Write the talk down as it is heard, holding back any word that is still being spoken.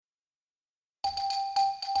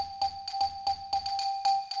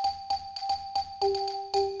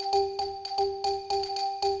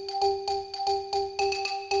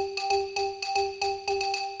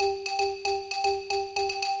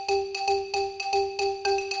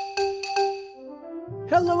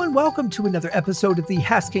Hello and welcome to another episode of the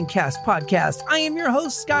Haskin Cast podcast. I am your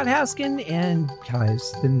host, Scott Haskin, and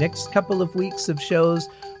guys, the next couple of weeks of shows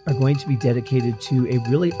are going to be dedicated to a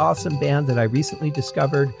really awesome band that I recently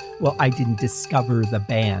discovered. Well, I didn't discover the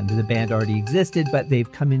band. The band already existed, but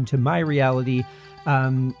they've come into my reality.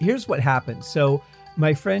 Here's what happened. So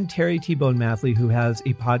my friend Terry T-Bone Mathley, who has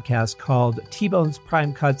a podcast called T-Bone's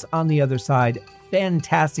Prime Cuts on the Other Side,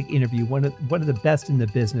 fantastic interview, one of the best in the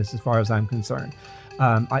business as far as I'm concerned.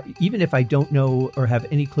 Even if I don't know or have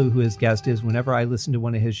any clue who his guest is, whenever I listen to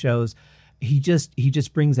one of his shows, he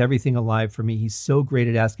just brings everything alive for me. He's so great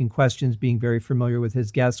at asking questions, being very familiar with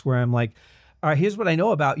his guests, where I'm like, all right, here's what I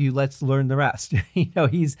know about you. Let's learn the rest.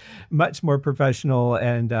 He's much more professional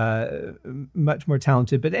and much more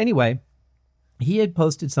talented. But anyway, he had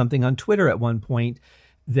posted something on Twitter at one point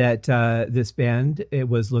that this band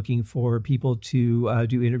was looking for people to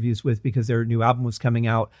do interviews with because their new album was coming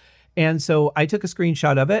out. And so I took a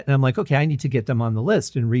screenshot of it and I'm like, okay, I need to get them on the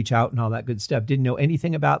list and reach out and all that good stuff. Didn't know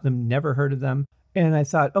anything about them, never heard of them. And I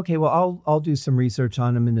thought, okay, well, I'll do some research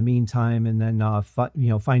on them in the meantime and then,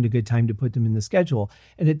 find a good time to put them in the schedule.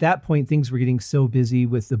 And at that point, things were getting so busy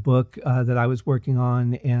with the book that I was working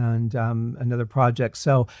on and another project.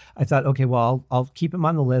 So I thought, okay, well, I'll keep them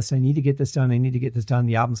on the list. I need to get this done.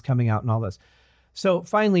 The album's coming out and all this. So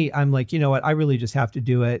finally, I'm like, you know what? I really just have to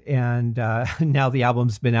do it. And now the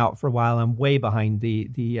album's been out for a while. I'm way behind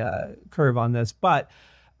the curve on this, but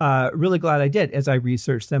really glad I did. As I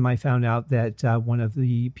researched them, I found out that one of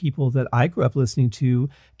the people that I grew up listening to,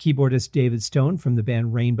 keyboardist David Stone from the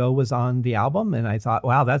band Rainbow, was on the album. And I thought,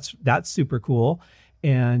 wow, that's super cool.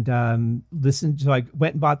 And so I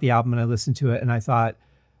went and bought the album and I listened to it and I thought,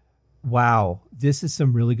 wow, this is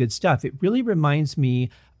some really good stuff. It really reminds me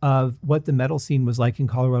of what the metal scene was like in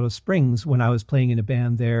Colorado Springs when I was playing in a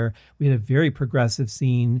band there. We had a very progressive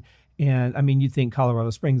scene. And I mean, you'd think Colorado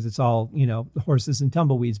Springs, it's all, horses and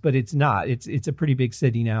tumbleweeds, but it's not. It's a pretty big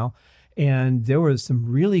city now. And there was some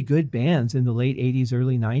really good bands in the late 80s,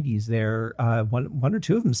 early 90s there. One or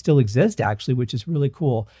two of them still exist, actually, which is really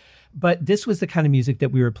cool. But this was the kind of music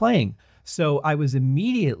that we were playing. So I was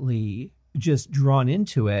immediately just drawn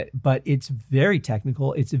into it, but it's very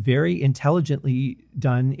technical. It's very intelligently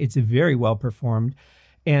done. It's very well performed.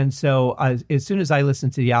 And so as soon as I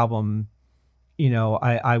listened to the album,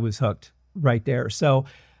 I was hooked right there. So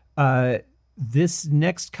this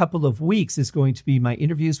next couple of weeks is going to be my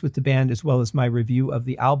interviews with the band as well as my review of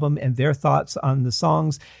the album and their thoughts on the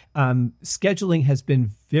songs. Scheduling has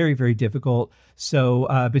been very, very difficult.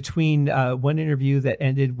 So between one interview that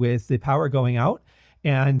ended with the power going out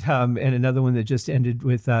and another one that just ended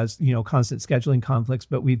with constant scheduling conflicts,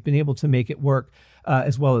 but we've been able to make it work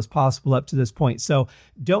as well as possible up to this point. So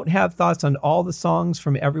don't have thoughts on all the songs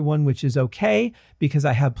from everyone, which is okay, because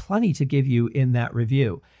I have plenty to give you in that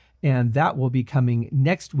review. And that will be coming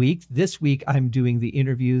next week. This week, I'm doing the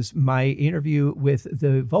interviews. My interview with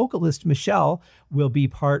the vocalist, Michelle, will be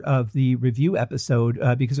part of the review episode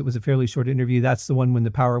because it was a fairly short interview. That's the one when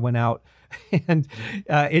the power went out. And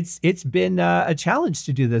it's been a challenge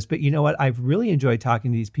to do this. But you know what? I've really enjoyed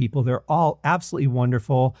talking to these people. They're all absolutely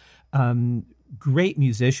wonderful, great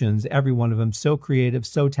musicians, every one of them. So creative,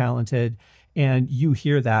 so talented. And you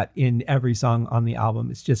hear that in every song on the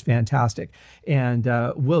album. It's just fantastic. And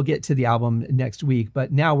we'll get to the album next week.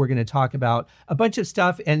 But now we're going to talk about a bunch of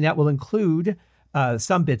stuff, and that will include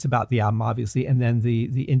some bits about the album, obviously. And then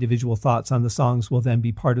the individual thoughts on the songs will then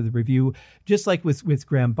be part of the review, just like with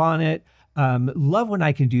Graham Bonnet. Love when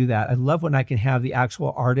I can do that. I love when I can have the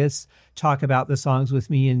actual artists talk about the songs with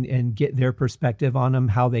me and get their perspective on them,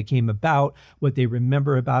 how they came about, what they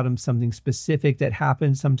remember about them, something specific that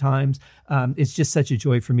happened sometimes. It's just such a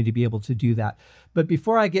joy for me to be able to do that. But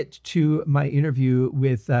before I get to my interview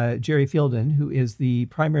with Jerry Fielden, who is the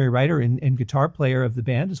primary writer and guitar player of the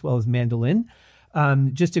band, as well as mandolin,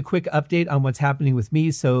 just a quick update on what's happening with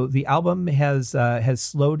me. So the album has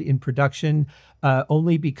slowed in production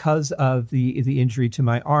only because of the injury to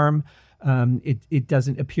my arm. It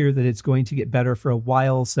doesn't appear that it's going to get better for a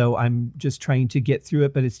while, so I'm just trying to get through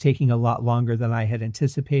it, but it's taking a lot longer than I had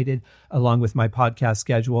anticipated, along with my podcast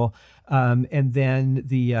schedule. And then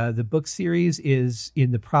the book series is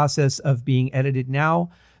in the process of being edited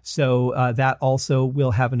now. So that also will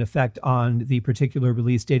have an effect on the particular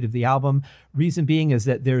release date of the album. Reason being is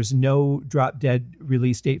that there's no drop dead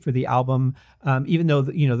release date for the album. Even though,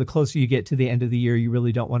 the closer you get to the end of the year, you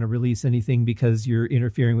really don't want to release anything because you're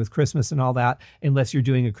interfering with Christmas and all that, unless you're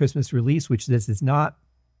doing a Christmas release, which this is not.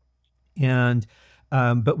 And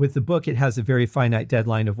But with the book, it has a very finite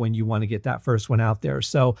deadline of when you want to get that first one out there.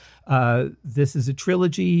 So this is a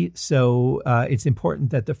trilogy, so it's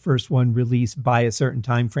important that the first one release by a certain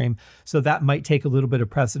time frame. So that might take a little bit of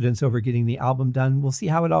precedence over getting the album done. We'll see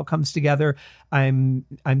how it all comes together. I'm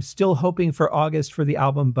still hoping for August for the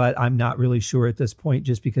album, but I'm not really sure at this point,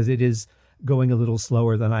 just because it is going a little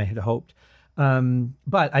slower than I had hoped.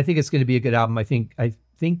 But I think it's going to be a good album. I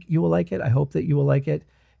think you will like it. I hope that you will like it.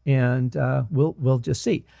 And we'll just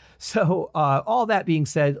see. So all that being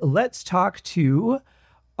said, let's talk to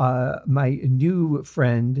my new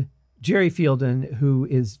friend, Jerry Fielden, who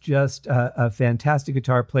is just a fantastic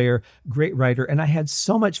guitar player, great writer. And I had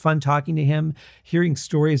so much fun talking to him, hearing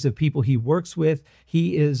stories of people he works with.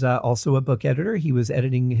 He is also a book editor. He was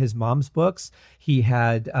editing his mom's books. He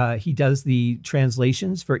does the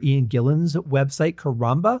translations for Ian Gillan's website,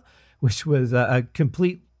 Caramba, which was a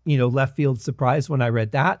complete left field surprise when I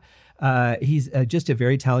read that. He's just a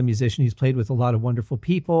very talented musician. He's played with a lot of wonderful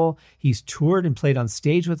people. He's toured and played on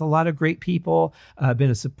stage with a lot of great people, been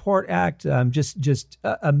a support act, just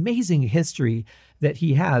amazing history that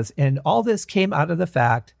he has. And all this came out of the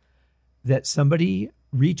fact that somebody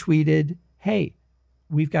retweeted, "Hey,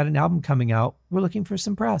 we've got an album coming out. We're looking for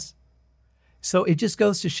some press." So it just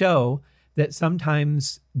goes to show that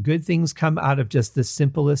sometimes good things come out of just the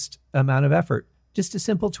simplest amount of effort. Just a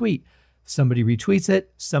simple tweet. Somebody retweets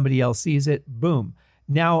it, somebody else sees it, boom.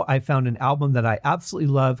 Now I found an album that I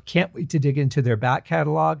absolutely love. Can't wait to dig into their back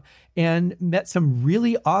catalog, and met some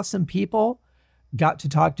really awesome people. Got to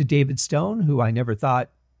talk to David Stone, who I never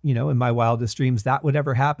thought, in my wildest dreams that would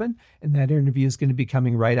ever happen. And that interview is going to be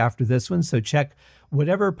coming right after this one. So check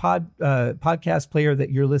whatever podcast player that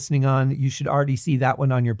you're listening on. You should already see that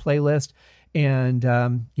one on your playlist. And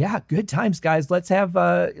good times, guys. Let's have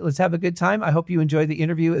a good time. I hope you enjoy the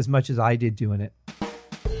interview as much as I did doing it.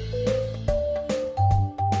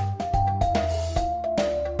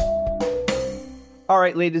 All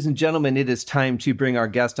right, ladies and gentlemen, it is time to bring our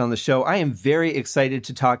guest on the show. I am very excited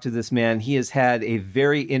to talk to this man. He has had a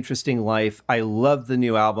very interesting life. I love the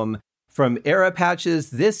new album from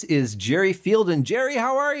AraPacis. This is Jerry Fielden. Jerry,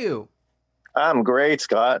 how are you? I'm great,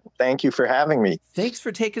 Scott. Thank you for having me. Thanks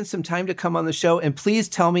for taking some time to come on the show. And please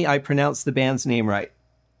tell me I pronounced the band's name right.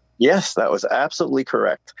 Yes, that was absolutely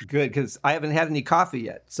correct. Good, because I haven't had any coffee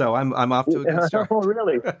yet, so I'm off to a good start. Oh,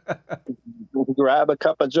 really? Grab a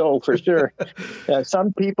cup of Joe for sure.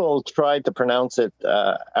 Some people tried to pronounce it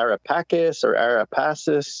AraPacis or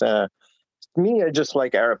AraPacis. Me, I just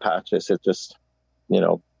like AraPacis. It just,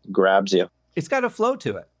 grabs you. It's got a flow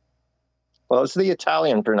to it. Well, it's the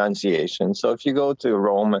Italian pronunciation. So if you go to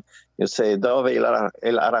Rome, you say Dove il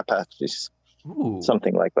AraPacis. Ooh,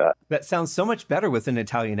 something like that. That sounds so much better with an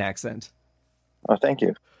Italian accent. Oh, thank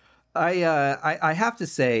you. I have to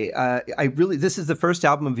say, this is the first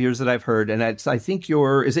album of yours that I've heard, and I think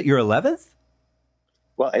is it your 11th?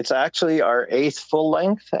 Well, it's actually our 8th full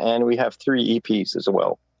length, and we have 3 EPs as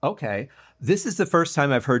well. Okay. This is the first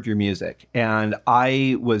time I've heard your music, and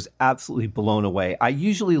I was absolutely blown away. I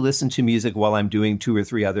usually listen to music while I'm doing 2 or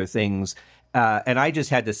 3 other things, and I just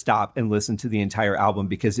had to stop and listen to the entire album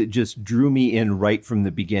because it just drew me in right from the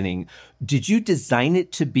beginning. Did you design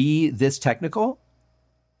it to be this technical?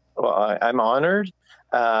 Well, I'm honored.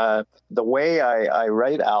 The way I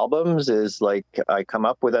write albums is like I come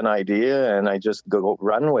up with an idea and I just go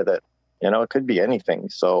run with it. It could be anything.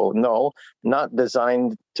 So no, not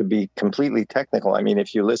designed to be completely technical. I mean,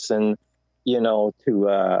 if you listen,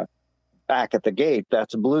 to Back at the Gate,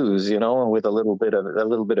 that's blues, with a little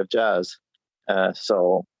bit of jazz.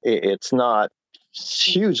 So it's not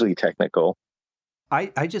hugely technical.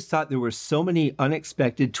 I just thought there were so many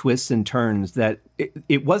unexpected twists and turns that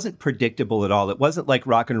it wasn't predictable at all. It wasn't like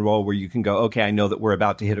rock and roll where you can go, okay, I know that we're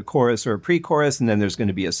about to hit a chorus or a pre-chorus and then there's going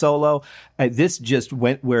to be a solo. This just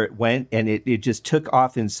went where it went, and it just took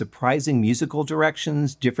off in surprising musical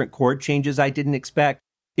directions, different chord changes I didn't expect.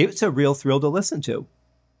 It's a real thrill to listen to.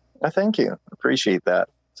 Thank you. Appreciate that.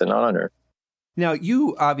 It's an honor. Now,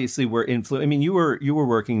 you obviously were influenced. I mean, you were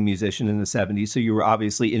working musician in the 70s, so you were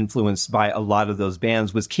obviously influenced by a lot of those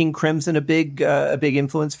bands. Was King Crimson a big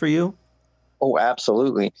influence for you? Oh,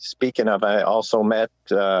 absolutely. Speaking of, I also met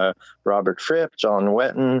Robert Fripp, John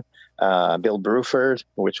Wetton, Bill Bruford,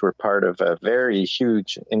 which were part of a very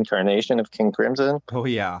huge incarnation of King Crimson. Oh,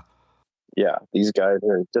 yeah. Yeah, these guys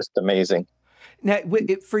are just amazing. Now,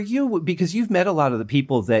 for you, because you've met a lot of the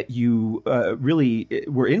people that you really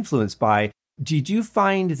were influenced by, did you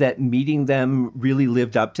find that meeting them really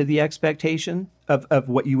lived up to the expectation of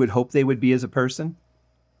what you would hope they would be as a person?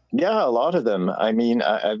 Yeah, a lot of them. I mean,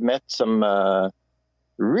 I've met some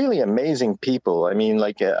really amazing people. I mean,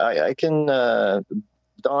 like I can,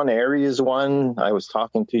 Don Airy is one I was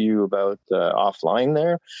talking to you about offline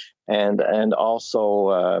there. And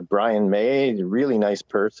also Brian May, really nice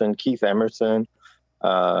person. Keith Emerson,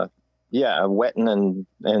 yeah, Wetton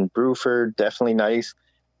and Bruford, definitely nice.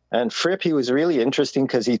 And Fripp, he was really interesting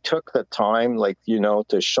because he took the time, like,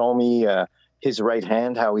 to show me his right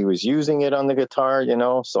hand, how he was using it on the guitar,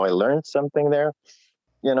 so I learned something there,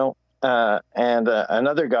 you know. And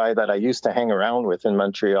another guy that I used to hang around with in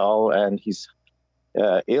Montreal, and he's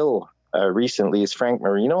ill recently, is Frank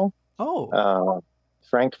Marino. Oh.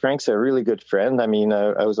 Frank's a really good friend. I mean,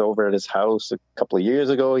 I was over at his house a couple of years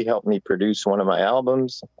ago. He helped me produce one of my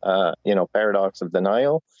albums, Paradox of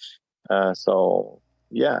Denial. So,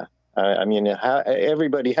 yeah, I mean,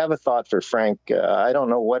 everybody have a thought for Frank. I don't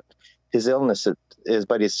know what his illness is,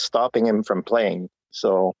 but it's stopping him from playing.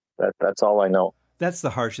 So that's all I know. That's the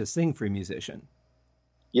harshest thing for a musician.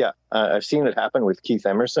 Yeah, I've seen it happen with Keith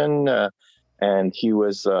Emerson, and he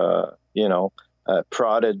was,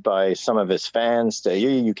 prodded by some of his fans to,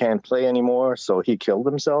 you can't play anymore. So he killed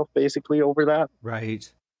himself basically over that.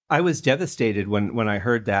 Right. I was devastated when I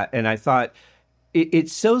heard that. And I thought,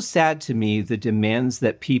 it's so sad to me, the demands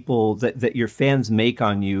that people, that your fans make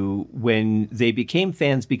on you when they became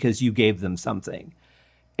fans because you gave them something.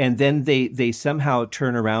 And then they somehow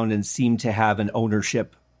turn around and seem to have an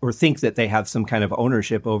ownership, or think that they have some kind of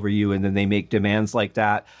ownership over you. And then they make demands like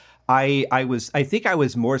that. I think I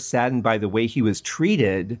was more saddened by the way he was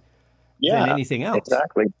treated than anything else.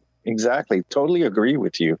 Exactly. Totally agree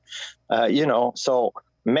with you. So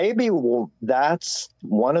maybe that's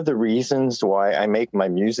one of the reasons why I make my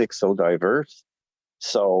music so diverse.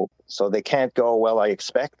 So they can't go, well, I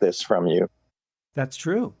expect this from you. That's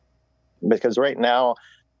true. Because right now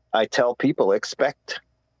I tell people, expect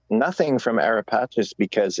nothing from AraPacis,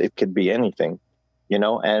 because it could be anything,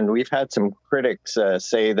 and we've had some critics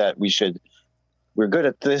say that we're good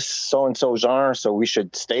at this so-and-so genre, so we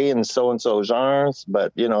should stay in so-and-so genres,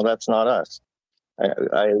 but that's not us.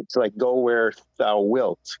 It's like, go where thou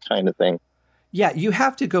wilt kind of thing. Yeah, you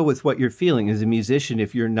have to go with what you're feeling as a musician.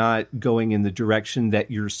 If you're not going in the direction that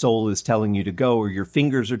your soul is telling you to go, or your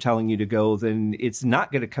fingers are telling you to go, then it's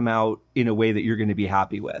not going to come out in a way that you're going to be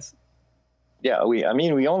happy with. Yeah, we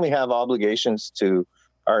only have obligations to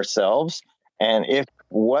ourselves, and if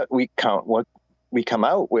what we come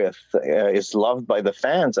out with is loved by the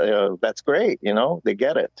fans, that's great. They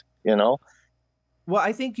get it. Well,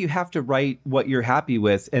 I think you have to write what you're happy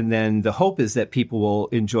with, and then the hope is that people will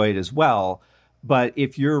enjoy it as well. But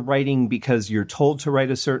if you're writing because you're told to write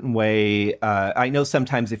a certain way, I know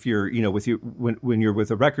sometimes if you're, when you're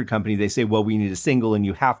with a record company, they say, well, we need a single and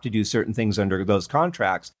you have to do certain things under those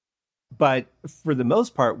contracts. But for the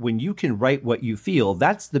most part, when you can write what you feel,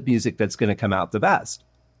 that's the music that's going to come out the best.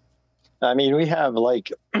 I mean, we have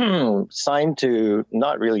signed to,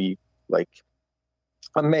 not really like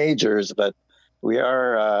a majors, but we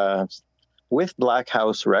are with Black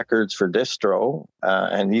House Records for distro,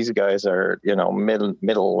 and these guys are,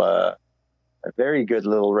 middle, a very good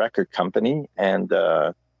little record company, and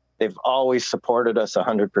they've always supported us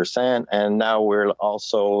 100%. And now we're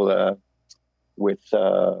also with,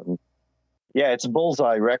 it's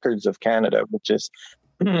Bullseye Records of Canada, which is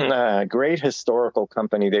a great historical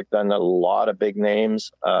company. They've done a lot of big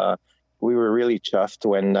names. We were really chuffed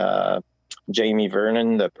when Jamie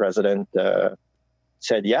Vernon, the president,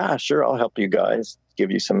 said, yeah, sure, I'll help you guys, give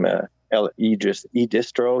you some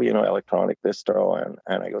e-distro, electronic distro.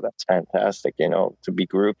 And I go, that's fantastic, to be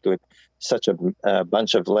grouped with such a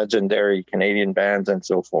bunch of legendary Canadian bands and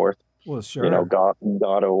so forth. Well, sure.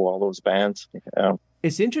 Gatto, all those bands.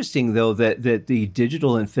 It's interesting, though, that the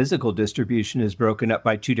digital and physical distribution is broken up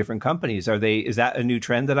by two different companies. Is that a new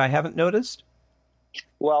trend that I haven't noticed?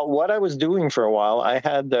 Well, what I was doing for a while, I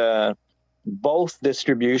had both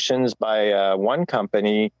distributions by one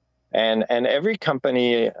company, and every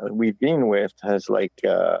company we've been with has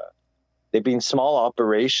they've been small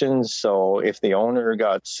operations. So if the owner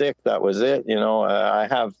got sick, that was it. I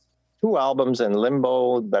have 2 albums in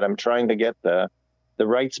limbo that I'm trying to get the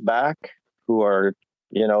rights back, who are,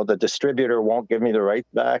 the distributor won't give me the rights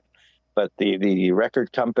back, but the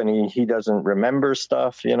record company, he doesn't remember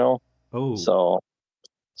stuff, Oh.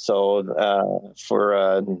 So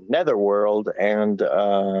for Netherworld and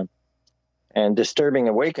Disturbing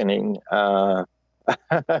Awakening, I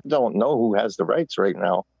don't know who has the rights right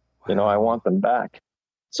now. Wow. I want them back.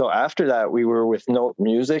 So after that, we were with Note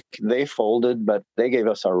Music. They folded, but they gave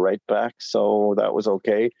us our right back, so that was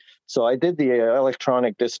okay. So I did the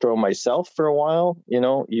electronic distro myself for a while,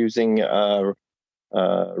 using Route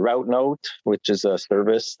Note, which is a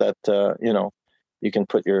service that, you can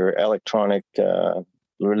put your electronic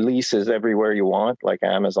releases everywhere you want, like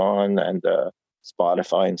Amazon and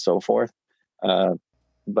Spotify and so forth.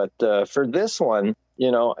 But for this one,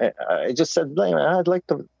 I just said, man, I'd like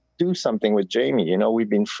to do something with Jamie. We've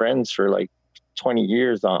been friends for like 20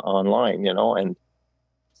 years online, and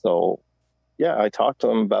so, yeah, I talked to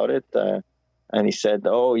him about it, and he said,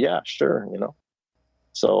 "Oh, yeah, sure,"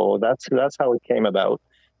 So that's how it came about.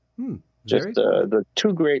 Just the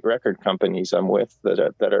two great record companies I'm with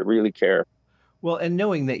that I really care. Well, and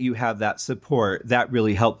knowing that you have that support, that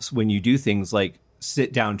really helps when you do things like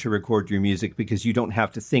sit down to record your music, because you don't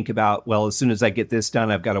have to think about, well, as soon as I get this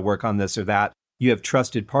done, I've got to work on this or that. You have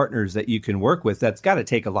trusted partners that you can work with. That's got to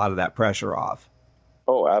take a lot of that pressure off.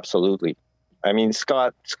 Oh, absolutely. I mean,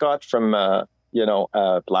 Scott from,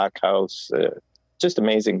 Black House, just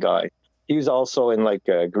amazing guy. He was also in like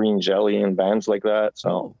Green Jelly and bands like that.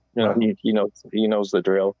 So, wow. He knows the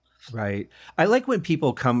drill. Right. I like when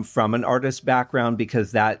people come from an artist background,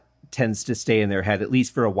 because that tends to stay in their head, at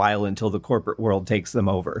least for a while, until the corporate world takes them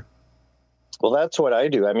over. Well, that's what I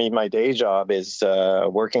do. I mean, my day job is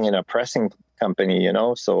working in a pressing company,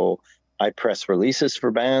 so I press releases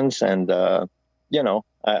for bands, and,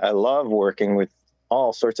 I love working with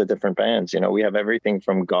all sorts of different bands. We have everything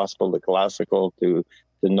from gospel to classical to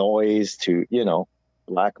noise to,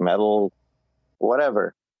 black metal,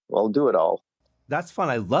 whatever. We'll do it all. That's fun.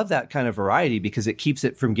 I love that kind of variety, because it keeps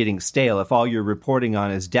it from getting stale. If all you're reporting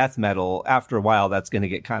on is death metal, after a while, that's going to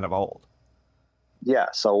get kind of old. Yeah.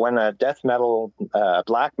 So when a death metal,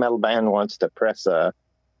 black metal band wants to press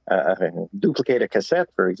duplicate a cassette,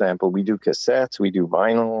 for example, we do cassettes, we do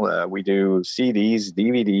vinyl, we do CDs,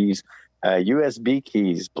 DVDs, USB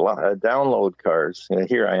keys, download cards.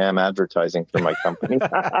 Here I am advertising for my company.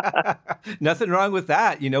 Nothing wrong with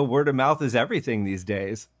that. Word of mouth is everything these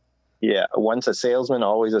days. Yeah. Once a salesman,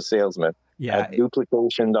 always a salesman. Yeah. At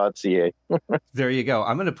duplication.ca. There you go.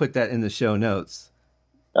 I'm going to put that in the show notes.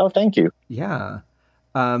 Oh, thank you. Yeah.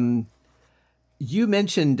 You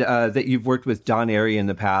mentioned that you've worked with Don Airey in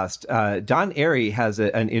the past. Don Airey has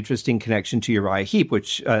an interesting connection to Uriah Heep,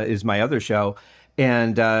 which is my other show.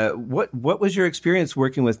 And what was your experience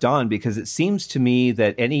working with Don? Because it seems to me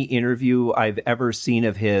that any interview I've ever seen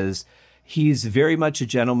of his, he's very much a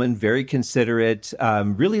gentleman, very considerate,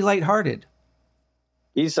 really lighthearted.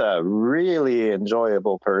 He's a really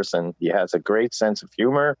enjoyable person. He has a great sense of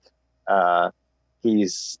humor.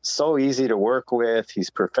 He's so easy to work with. He's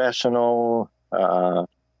professional.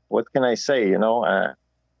 What can I say? And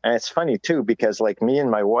it's funny too, because like me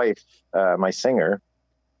and my wife, my singer,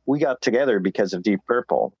 we got together because of Deep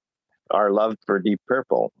Purple, our love for Deep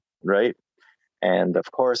Purple, right? And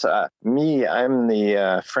of course, I'm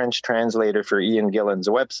the French translator for Ian Gillan's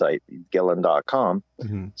website, gillan.com.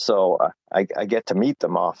 Mm-hmm. So I get to meet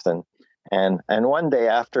them often. And one day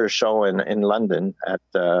after a show in London at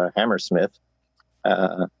Hammersmith,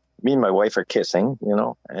 me and my wife are kissing,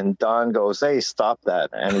 and Don goes, "Hey, stop that."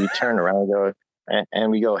 And we turn around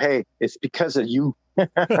and we go, "Hey, it's because of you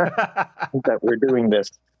that we're doing this."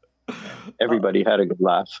 Everybody had a good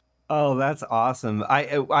laugh. Oh, that's awesome.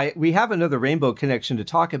 We have another rainbow connection to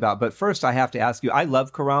talk about, but first I have to ask you, I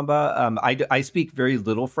love Caramba. I speak very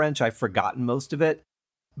little French. I've forgotten most of it,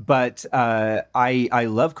 but I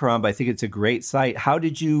love Caramba. I think it's a great site. How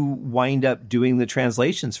did you wind up doing the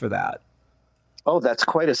translations for that? Oh, that's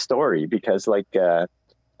quite a story, because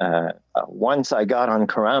once I got on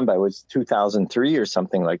Caramba, it was 2003 or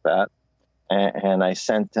something like that. And I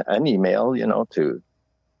sent an email, to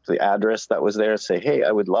the address that was there, say, "Hey, I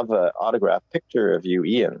would love an autographed picture of you,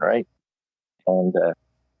 Ian," right? And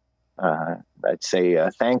I'd say,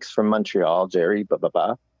 "Thanks from Montreal, Jerry, blah, blah,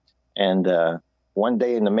 blah." And one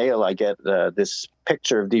day in the mail, I get this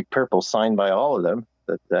picture of Deep Purple signed by all of them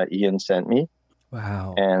that Ian sent me.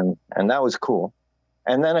 Wow. And that was cool.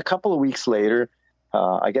 And then a couple of weeks later,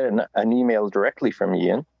 I get an email directly from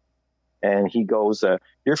Ian, and he goes,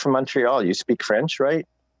 "You're from Montreal. You speak French, right?"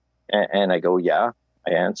 And I go, "Yeah."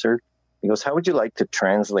 I answered. He goes, "How would you like to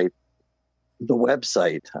translate the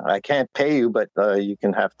website? I can't pay you, but you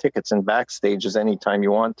can have tickets and backstages anytime you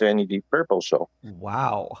want to any Deep Purple show."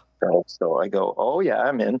 Wow. So I go, "Oh yeah,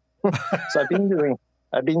 I'm in." So I've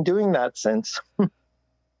been doing that since.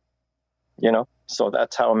 So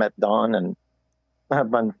that's how I met Don, and I've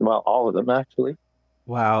been, all of them actually.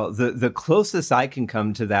 Wow. The closest I can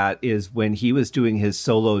come to that is when he was doing his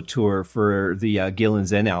solo tour for the Gillan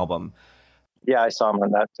Zen album. Yeah, I saw him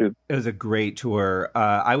on that too. It was a great tour.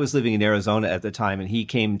 I was living in Arizona at the time, and he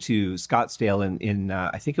came to Scottsdale in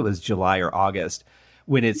I think it was July or August,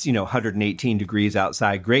 when it's 118 degrees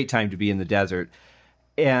outside. Great time to be in the desert.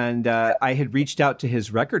 And I had reached out to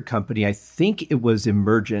his record company. I think it was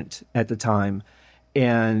Emergent at the time.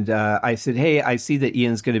 And I said, hey, I see that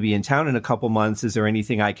Ian's going to be in town in a couple months. Is there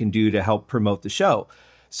anything I can do to help promote the show?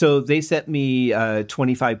 So they sent me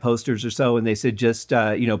 25 posters or so, and they said, just,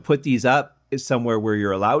 put these up somewhere where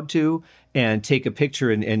you're allowed to and take a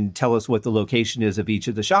picture and tell us what the location is of each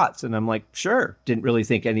of the shots. And I'm like, sure. Didn't really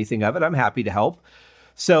think anything of it. I'm happy to help.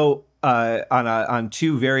 So on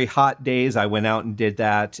 2 very hot days, I went out and did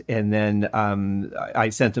that. And then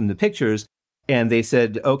I sent them the pictures. And they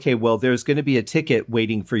said, okay, well, there's going to be a ticket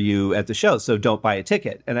waiting for you at the show, so don't buy a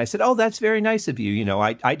ticket. And I said, oh, that's very nice of you.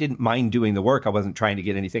 I didn't mind doing the work. I wasn't trying to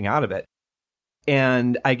get anything out of it.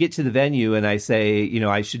 And I get to the venue and I say,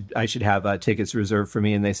 I should have tickets reserved for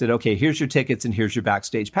me. And they said, okay, here's your tickets and here's your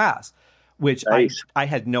backstage pass, which nice. I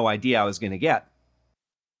had no idea I was going to get.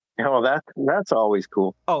 Oh, that's always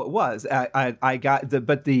cool. Oh, it was. I got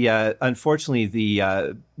unfortunately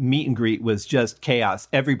the meet and greet was just chaos.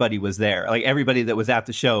 Everybody was there. Like everybody that was at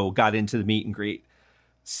the show got into the meet and greet.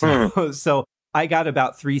 So I got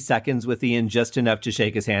about 3 seconds with Ian, just enough to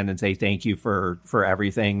shake his hand and say thank you for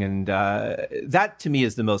everything. And that to me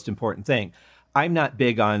is the most important thing. I'm not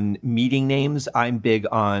big on meeting names. I'm big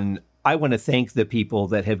on, I want to thank the people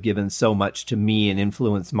that have given so much to me and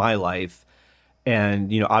influenced my life.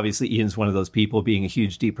 And, obviously Ian's one of those people, being a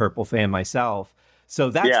huge Deep Purple fan myself. So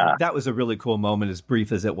that was a really cool moment, as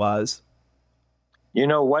brief as it was. You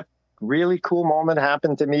know what really cool moment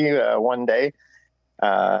happened to me one day?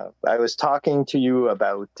 I was talking to you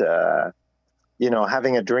about,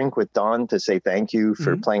 having a drink with Don to say thank you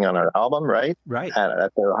for playing on our album, right? Right.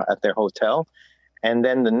 At their hotel. And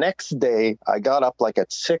then the next day, I got up like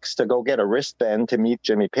at 6 to go get a wristband to meet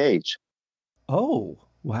Jimmy Page. Oh,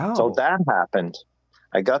 wow. So that happened.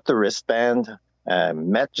 I got the wristband,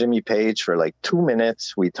 met Jimmy Page for like 2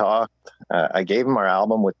 minutes. We talked. I gave him our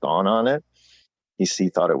album with Dawn on it. He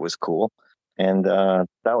thought it was cool. And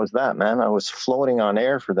that was that, man. I was floating on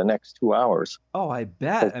air for the next 2 hours. Oh, I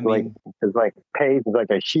bet. Because Page is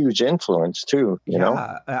like a huge influence too, you know?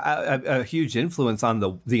 A huge influence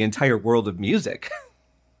on the entire world of music.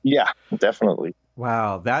 Yeah, definitely.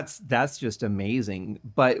 Wow, that's just amazing.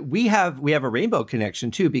 But we have a rainbow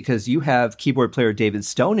connection too, because you have keyboard player David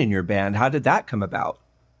Stone in your band. How did that come about?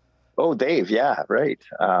 Oh, Dave, yeah, right.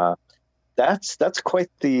 That's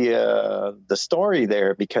quite the story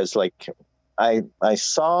there, because I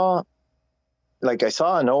saw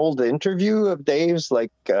an old interview of Dave's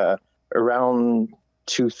around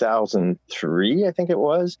 2003, I think it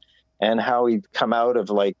was, and how he'd come out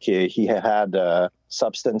of he had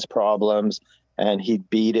substance problems. And he'd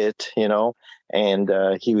beat it, and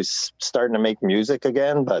he was starting to make music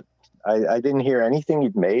again. But I didn't hear anything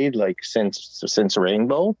he'd made since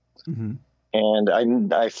Rainbow. Mm-hmm.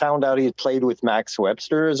 And I found out he had played with Max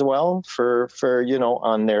Webster as well for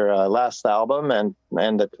on their last album and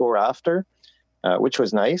the tour after, which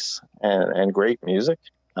was nice and great music.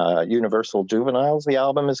 Universal Juveniles, the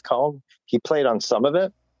album is called. He played on some of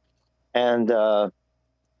it, and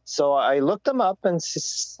so I looked him up and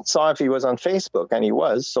saw if he was on Facebook, and he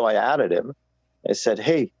was. So I added him. I said,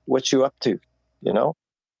 "Hey, what you up to?"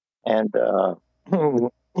 And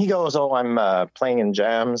he goes, "Oh, I'm playing in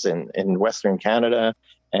jams in Western Canada,"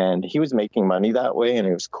 and he was making money that way, and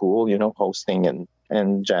it was cool, hosting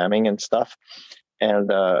and jamming and stuff.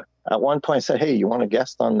 And at one point, I said, "Hey, you want to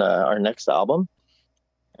guest on our next album?"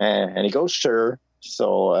 And he goes, "Sure."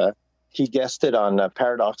 So he guested on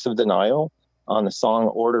Paradox of Denial, on the song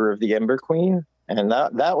Order of the Ember Queen. And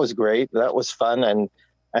that was great. That was fun.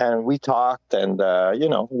 And we talked, and,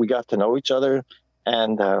 we got to know each other.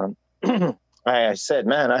 And I said,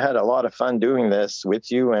 "Man, I had a lot of fun doing this with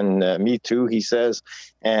you." And me too, he says.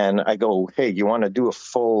 And I go, "Hey, you want to do a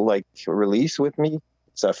full release with me?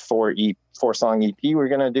 It's a 4-song EP we're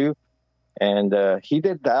going to do." And he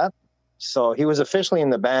did that. So he was officially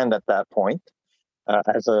in the band at that point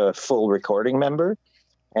as a full recording member.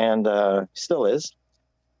 And still is.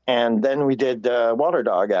 And then we did Water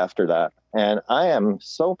Dog after that. And I am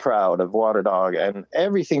so proud of Water Dog and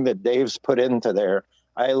everything that Dave's put into there.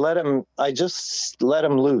 I just let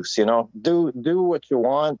him loose, do what you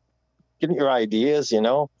want, get your ideas, And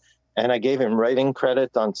I gave him writing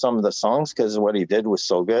credit on some of the songs because what he did was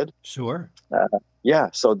so good. Sure. Yeah.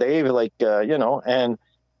 So Dave, and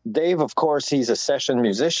Dave, of course, he's a session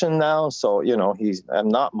musician now. So, I'm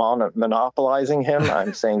not monopolizing him.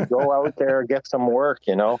 I'm saying, go out there, get some work,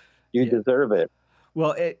 you deserve it.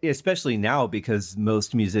 Well, especially now, because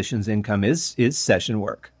most musicians' income is session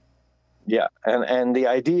work. Yeah. And the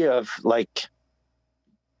idea of the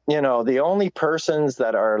only persons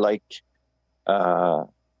that are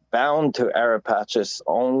bound to AraPacis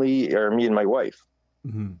only, or me and my wife.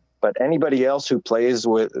 Mm-hmm. But anybody else who plays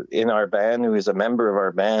in our band, who is a member of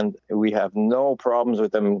our band, we have no problems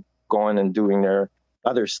with them going and doing their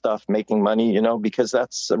other stuff, making money, because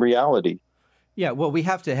that's a reality. Yeah, well, we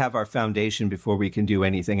have to have our foundation before we can do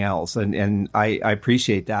anything else. And I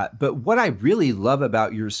appreciate that. But what I really love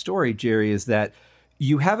about your story, Jerry, is that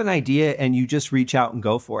you have an idea and you just reach out and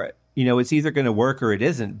go for it. It's either going to work or it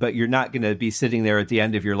isn't, but you're not going to be sitting there at the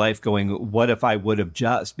end of your life going, what if I would have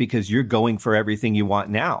just, because you're going for everything you want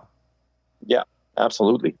now. Yeah,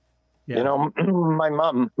 absolutely. Yeah. My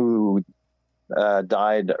mom, who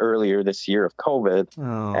died earlier this year of COVID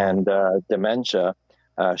and dementia,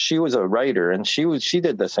 she was a writer, and she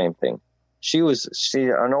did the same thing. She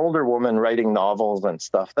an older woman writing novels and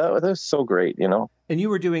stuff. That was so great, And you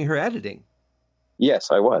were doing her editing. Yes,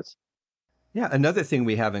 I was. Yeah, another thing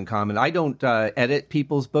we have in common. I don't edit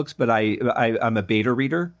people's books, but I'm a beta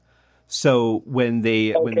reader. So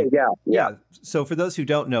So for those who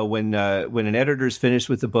don't know, when an editor's finished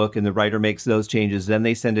with the book and the writer makes those changes, then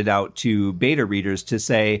they send it out to beta readers to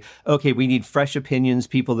say, okay, we need fresh opinions,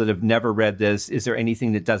 people that have never read this. Is there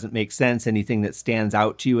anything that doesn't make sense? Anything that stands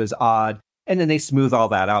out to you as odd? And then they smooth all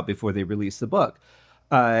that out before they release the book.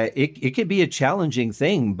 It can be a challenging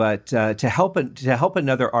thing, but to help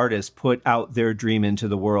another artist put out their dream into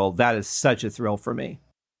the world, that is such a thrill for me.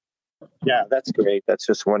 Yeah, that's great. That's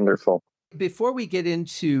just wonderful. Before we get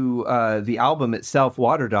into the album itself,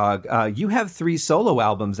 Water Dog, you have 3 solo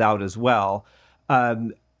albums out as well.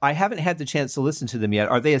 I haven't had the chance to listen to them yet.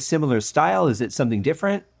 Are they a similar style? Is it something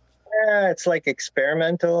different? Yeah, it's like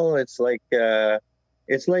experimental. It's like the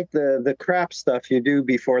crap stuff you do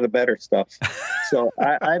before the better stuff. So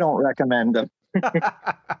I don't recommend them.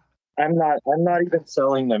 I'm not even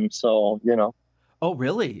selling them. So, Oh,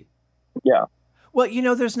 really? Yeah. Well,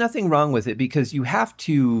 there's nothing wrong with it because you have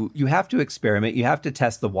to experiment. You have to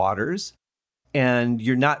test the waters, and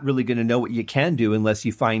you're not really going to know what you can do unless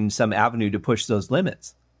you find some avenue to push those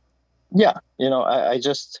limits. Yeah. I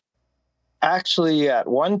just actually at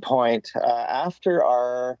one point after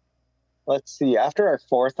our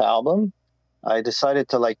 4th album, I decided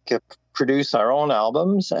to produce our own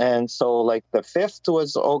albums. And so the 5th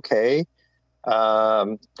was okay.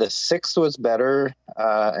 The 6th was better,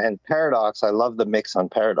 and Paradox. I love the mix on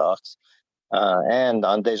Paradox, and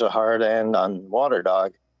on Deja Hard and on Water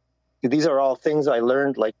Dog. These are all things I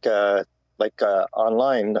learned online,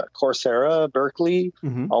 Coursera, Berkeley,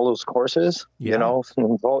 all those courses. Yeah.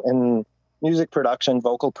 In music production,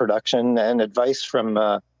 vocal production, and advice from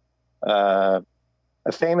a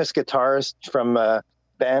famous guitarist from a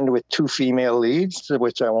band with 2 female leads,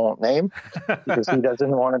 which I won't name because he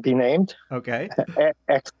doesn't want to be named. Okay.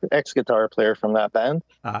 Ex guitar player from that band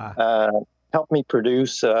helped me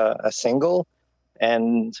produce a single,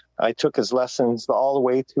 and I took his lessons all the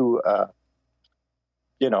way to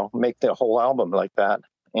make the whole album like that.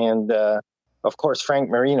 And of course, Frank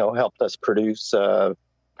Marino helped us produce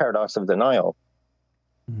Paradox of Denial.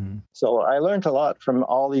 Mm-hmm. So I learned a lot from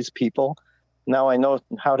all these people. Now I know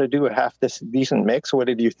how to do a half this decent mix. What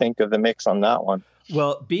did you think of the mix on that one?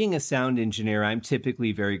 Well, being a sound engineer, I'm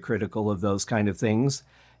typically very critical of those kind of things.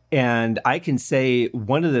 And I can say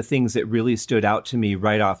one of the things that really stood out to me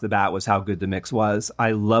right off the bat was how good the mix was.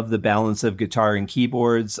 I love the balance of guitar and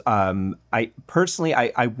keyboards. I personally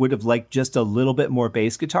would have liked just a little bit more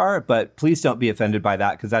bass guitar, but please don't be offended by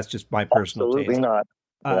that because that's just my personal taste. Absolutely not.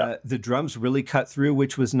 Yeah. The drums really cut through,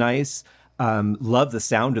 which was nice. Love the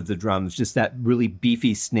sound of the drums. Just that really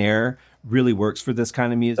beefy snare really works for this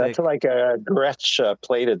kind of music. That's like a Gretsch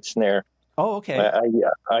plated snare. Oh, okay.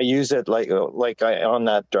 I use it on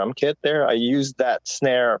that drum kit there. I use that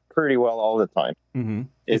snare pretty well all the time. Mm-hmm.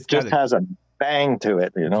 It just has a bang to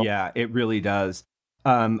it, Yeah, it really does.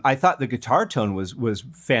 I thought the guitar tone was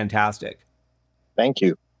fantastic. Thank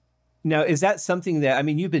you. Now, is that something that,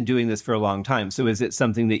 you've been doing this for a long time, so is it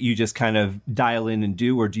something that you just kind of dial in and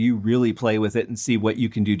do, or do you really play with it and see what you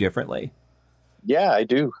can do differently? Yeah, I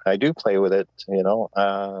do. I do play with it,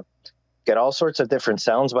 get all sorts of different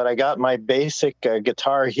sounds, but I got my basic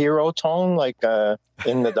guitar hero tone,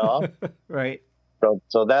 in the DAW. Right.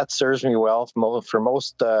 So that serves me well for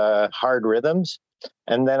most hard rhythms.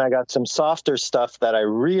 And then I got some softer stuff that I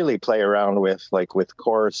really play around with, with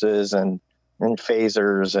choruses and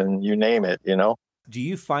phasers and you name it, Do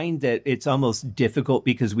you find that it's almost difficult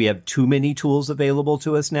because we have too many tools available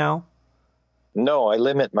to us now? No, I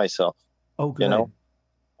limit myself. Oh, good.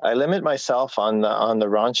 I limit myself on the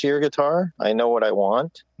raunchier guitar. I know what I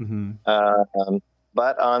want. Mm-hmm.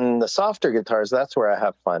 But on the softer guitars, that's where I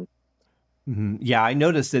have fun. Yeah, I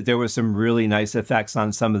noticed that there was some really nice effects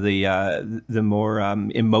on some of the more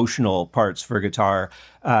emotional parts for guitar,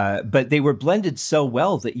 but they were blended so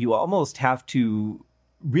well that you almost have to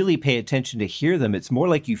really pay attention to hear them. It's more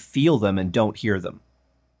like you feel them and don't hear them.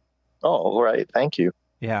 Oh, right. Thank you.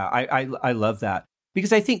 Yeah, I love that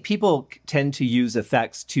because I think people tend to use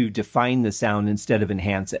effects to define the sound instead of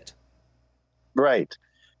enhance it. Right.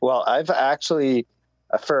 Well, I've actually,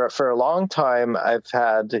 for a long time, I've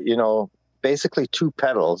had, basically two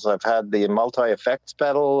pedals. I've had the multi-effects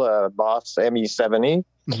pedal, Boss ME70,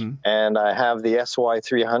 and I have the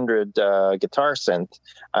SY300 guitar synth.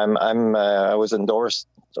 I was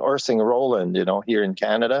endorsing Roland, here in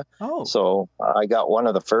Canada. Oh. So I got one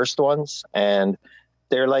of the first ones, and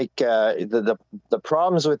they're like the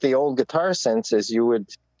problems with the old guitar synths is you would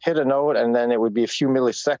hit a note and then it would be a few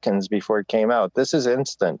milliseconds before it came out. This is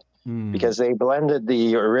instant because they blended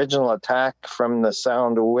the original attack from the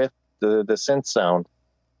sound with the synth sound.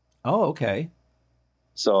 Oh, okay.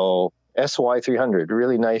 So SY300,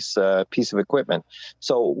 really nice piece of equipment.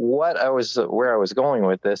 So where I was going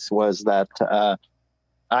with this was that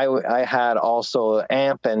I had also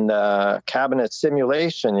amp and cabinet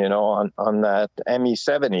simulation, on that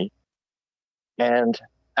ME70. And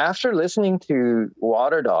after listening to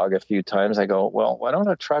Water Dog a few times, I go, well, why don't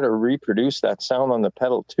I try to reproduce that sound on the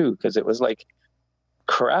pedal too? Because it was like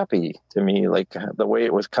crappy to me, like the way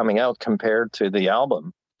it was coming out compared to the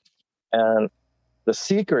album. And the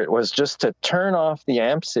secret was just to turn off the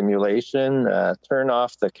amp simulation, turn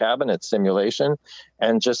off the cabinet simulation,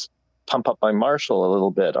 and just pump up my Marshall a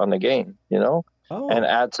little bit on the gain, and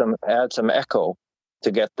add some echo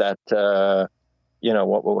to get that,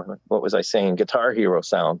 what was I saying? Guitar Hero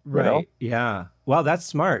sound. Right. Yeah. Wow, that's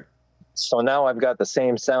smart. So now I've got the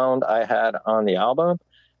same sound I had on the album.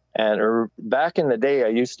 And back in the day, I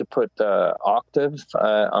used to put octave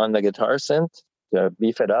on the guitar synth to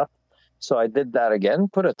beef it up. So I did that again,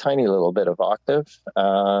 put a tiny little bit of octave.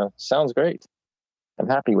 Sounds great. I'm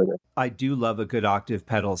happy with it. I do love a good octave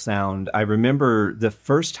pedal sound. I remember the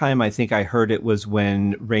first time I think I heard it was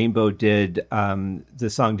when Rainbow did the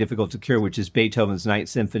song Difficult to Cure, which is Beethoven's Ninth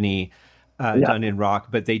Symphony done in rock,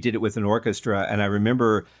 but they did it with an orchestra. And I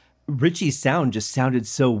remember Richie's sound just sounded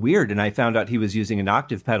so weird. And I found out he was using an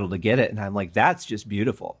octave pedal to get it. And I'm like, that's just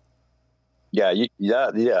beautiful. Yeah,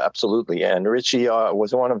 absolutely. And Richie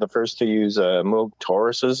was one of the first to use Moog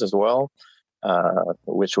Tauruses as well,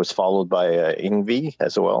 which was followed by Yngwie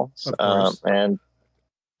as well. Of course.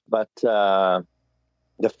 But the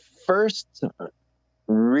first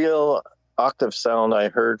real octave sound I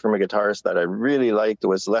heard from a guitarist that I really liked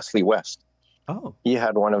was Leslie West. Oh, he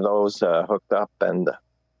had one of those hooked up, and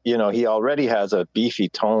he already has a beefy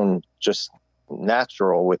tone, just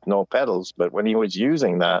natural with no pedals. But when he was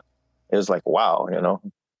using that, it was like, wow,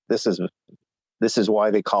 this is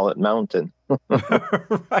why they call it mountain.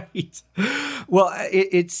 Right. Well,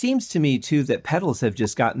 it seems to me too that pedals have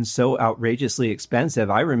just gotten so outrageously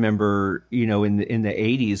expensive. I remember, in the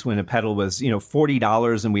 80s when a pedal was,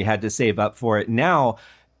 $40 and we had to save up for it. Now,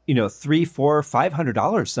 $300, $400,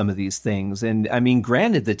 $500 some of these things. And I mean,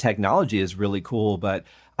 granted, the technology is really cool, but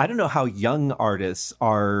I don't know how young artists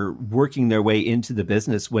are working their way into the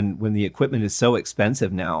business when the equipment is so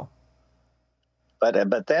expensive now.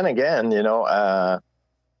 But then again, $40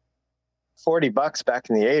 back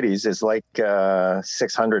in the 80s is like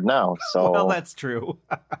 $600 now. So well, that's true.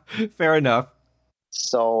 Fair enough.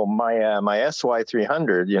 So my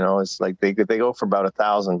SY300, is like they go for about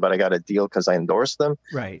 $1,000, but I got a deal because I endorsed them.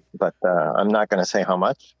 Right. But I'm not going to say how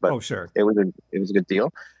much. But sure, it was a good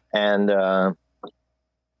deal, and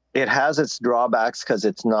it has its drawbacks because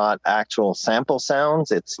it's not actual sample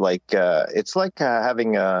sounds. It's like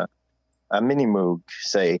having a mini Moog,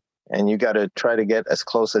 say, and you got to try to get as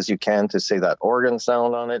close as you can to say that organ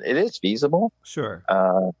sound on it. It is feasible. Sure.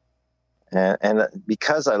 And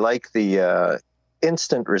because I like the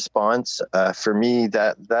instant response, for me,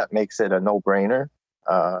 that makes it a no-brainer,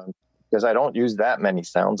 because I don't use that many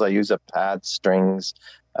sounds. I use a pad, strings,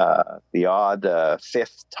 the odd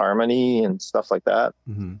fifth harmony and stuff like that.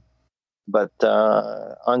 Mm-hmm. But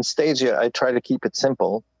on stage, I try to keep it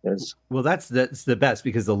simple. Well, that's the best,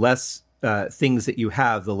 because the less things that you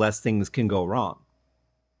have, the less things can go wrong.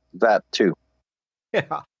 That too.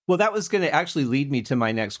 Yeah. Well, that was going to actually lead me to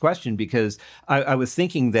my next question, because I was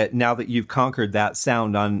thinking that now that you've conquered that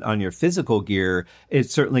sound on your physical gear,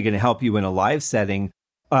 it's certainly going to help you in a live setting.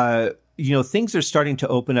 Things are starting to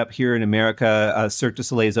open up here in America. Cirque du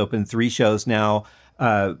Soleil's opened 3 shows now.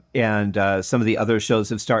 and some of the other shows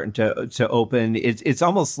have started to open. It's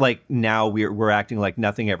almost like now we're acting like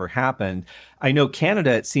nothing ever happened. I know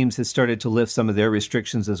Canada, it seems, has started to lift some of their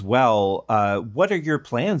restrictions as well. What are your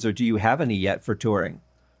plans, or do you have any yet for touring?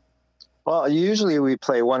 Well, usually we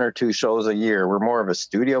play 1 or 2 shows a year. We're more of a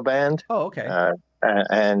studio band. Oh, okay.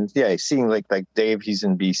 And yeah, seeing like Dave, he's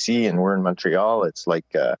in BC and we're in Montreal. It's like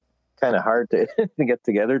kind of hard to to get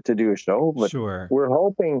together to do a show. But sure, we're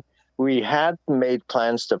hoping. We had made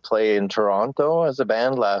plans to play in Toronto as a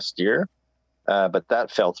band last year, but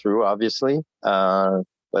that fell through, obviously.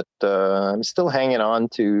 But I'm still hanging on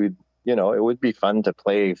to, it would be fun to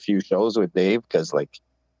play a few shows with Dave because,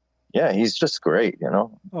 yeah, he's just great,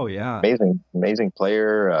 Oh, yeah. Amazing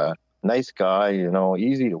player, nice guy,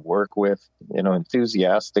 easy to work with,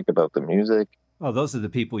 enthusiastic about the music. Oh, those are the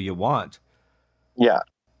people you want. Yeah.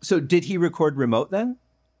 So did he record remote then?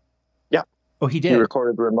 Yeah. Oh, he did? He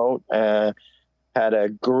recorded remote, had a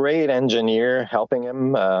great engineer helping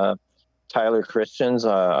him, Tyler Christians,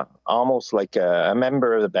 almost like a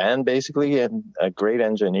member of the band, basically, and a great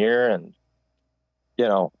engineer, and,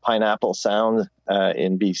 Pineapple Sound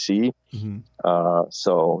in BC. Mm-hmm.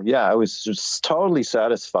 So, yeah, I was just totally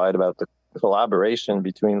satisfied about the collaboration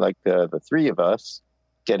between, the three of us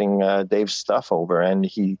getting Dave's stuff over,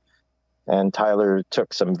 and Tyler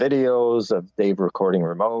took some videos of Dave recording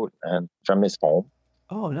remote and from his home.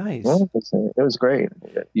 Oh, nice. Yeah, it was great.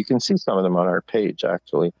 You can see some of them on our page,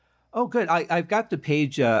 actually. Oh, good. I've got the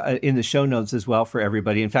page in the show notes as well for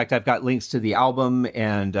everybody. In fact, I've got links to the album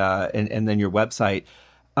and then your website.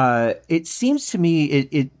 It seems to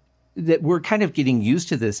me that we're kind of getting used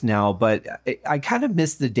to this now, but I kind of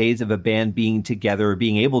miss the days of a band being together or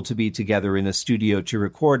being able to be together in a studio to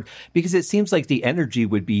record, because it seems like the energy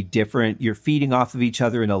would be different. You're feeding off of each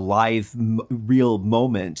other in a live, real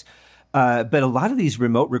moment. But a lot of these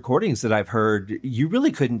remote recordings that I've heard, you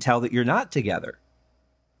really couldn't tell that you're not together.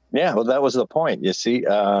 Yeah, well, that was the point. You see,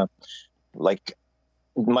 my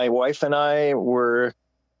wife and I were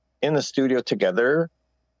in the studio together,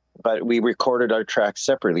 but we recorded our tracks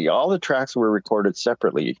separately. All the tracks were recorded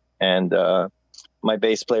separately. And my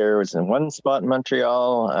bass player was in one spot in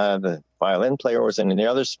Montreal. The violin player was in the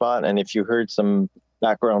other spot. And if you heard some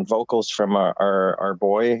background vocals from our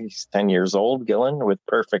boy, he's 10 years old, Gillen, with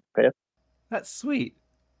perfect pitch. That's sweet.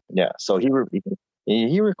 Yeah, so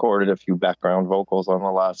he recorded a few background vocals on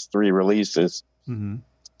the last 3 releases. Mm-hmm.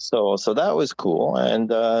 So that was cool. And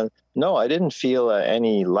no, I didn't feel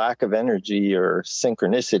any lack of energy or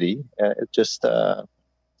synchronicity. It just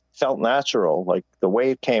felt natural. Like the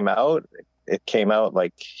way it came out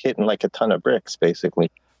like hitting like a ton of bricks, basically.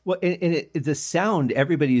 Well, and the sound,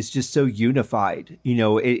 everybody is just so unified.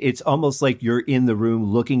 It's almost like you're in the room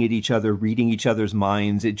looking at each other, reading each other's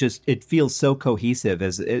minds. It feels so cohesive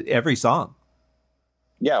as every song.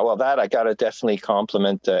 Yeah, well, that I got to definitely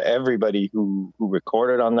compliment everybody who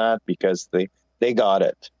recorded on that, because they got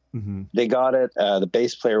it. Mm-hmm. They got it. The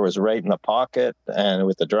bass player was right in the pocket and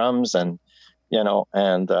with the drums, and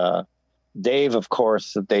Dave, of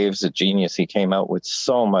course, Dave's a genius. He came out with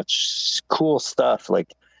so much cool stuff.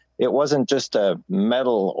 Like, it wasn't just a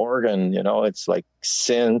metal organ, it's like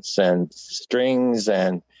synths and strings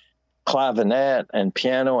and clavinet and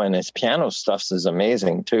piano, and his piano stuff is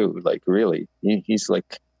amazing too. Like, really, he's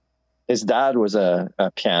like, his dad was a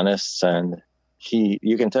pianist, and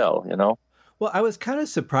you can tell. Well, I was kind of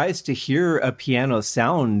surprised to hear a piano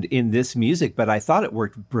sound in this music, but I thought it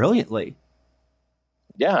worked brilliantly.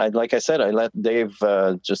 Yeah, like I said, I let Dave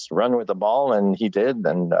just run with the ball, and he did,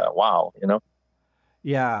 and wow.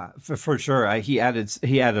 Yeah, for sure. He added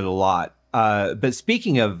a lot. But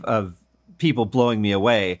speaking of people blowing me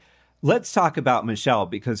away, let's talk about Michelle,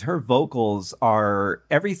 because her vocals are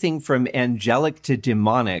everything from angelic to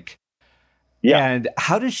demonic. Yeah. And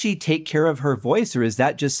how does she take care of her voice, or is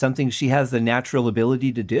that just something she has the natural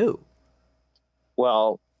ability to do?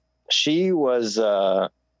 Well, she was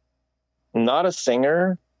not a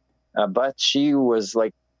singer, but she was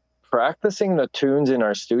like practicing the tunes in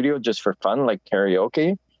our studio just for fun, like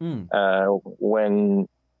karaoke. When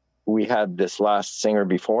we had this last singer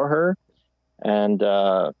before her. And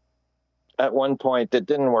at one point it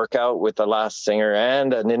didn't work out with the last singer,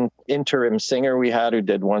 and an interim singer we had who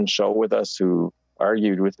did one show with us, who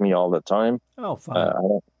argued with me all the time. Oh,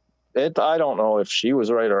 fun. I don't know if she was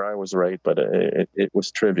right or I was right, but it was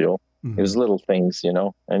trivial. Mm-hmm. It was little things,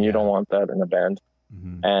 and you don't want that in a band.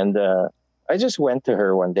 Mm-hmm. And I just went to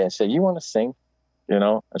her one day and said, "You want to sing?"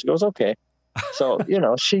 And she goes, "Okay." So,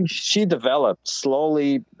 she developed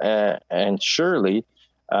slowly and surely.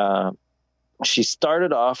 She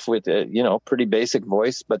started off with a, pretty basic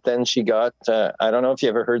voice, but then she got, I don't know if you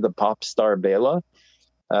ever heard the pop star Bela.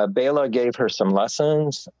 Bela gave her some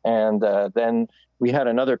lessons, and then we had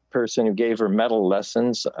another person who gave her metal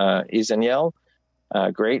lessons, Izaniel,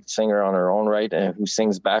 a great singer on her own right, who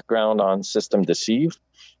sings background on System Deceive.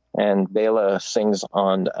 And Bela sings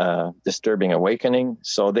on Disturbing Awakening.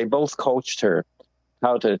 So they both coached her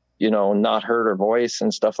how to, not hurt her voice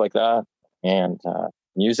and stuff like that, and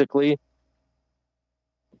musically.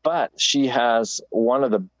 But she has one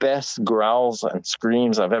of the best growls and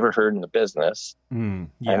screams I've ever heard in the business. And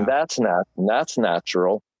that's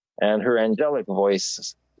natural. And her angelic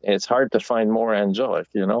voice, it's hard to find more angelic,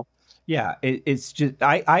 Yeah, it's just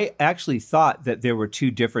I actually thought that there were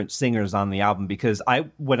two different singers on the album, because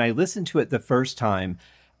when I listened to it the first time,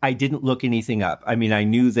 I didn't look anything up. I mean, I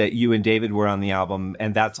knew that you and David were on the album,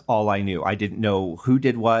 and that's all I knew. I didn't know who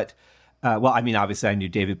did what. Well, I mean, obviously I knew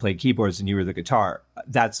David played keyboards and you were the guitar.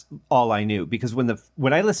 That's all I knew, because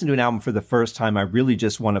when I listen to an album for the first time, I really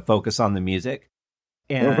just want to focus on the music.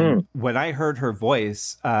 And when I heard her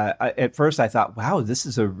voice, at first I thought, wow, this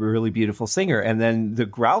is a really beautiful singer. And then the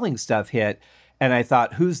growling stuff hit, and I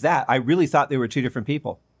thought, who's that? I really thought they were two different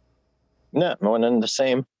people. No, one and the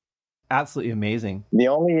same. Absolutely amazing. The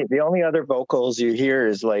only other vocals you hear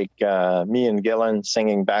is like me and Gillen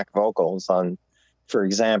singing back vocals on, for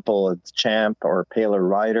example, it's Champ or Paler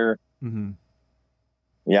Rider.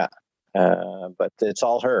 Yeah. But it's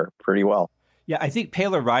all her pretty well. Yeah, I think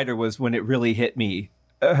Paler Rider was when it really hit me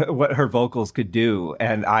what her vocals could do,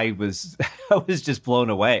 and I was just blown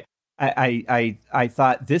away. I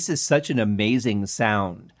thought, this is such an amazing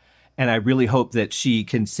sound, and I really hope that she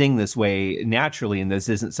can sing this way naturally, and this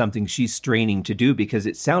isn't something she's straining to do, because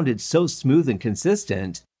it sounded so smooth and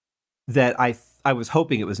consistent that I was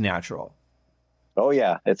hoping it was natural. Oh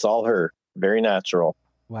yeah, it's all her. Very natural.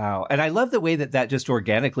 Wow. And I love the way that just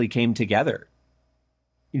organically came together,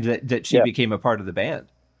 that she became a part of the band.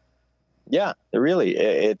 Yeah,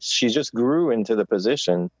 really. She just grew into the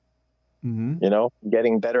position,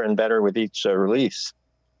 getting better and better with each release.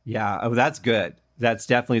 Yeah. Oh, that's good. That's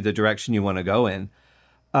definitely the direction you want to go in.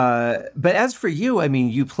 But as for you, I mean,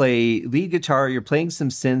 you play lead guitar, you're playing some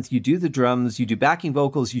synth, you do the drums, you do backing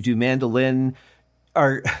vocals, you do mandolin.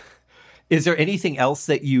 Is there anything else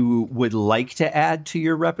that you would like to add to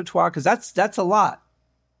your repertoire? Because that's a lot.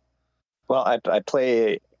 Well, I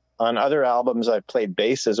play on other albums. I played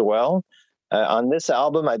bass as well. On this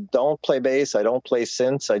album, I don't play bass. I don't play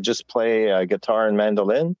synths. I just play guitar and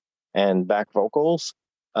mandolin and back vocals.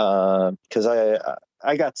 Because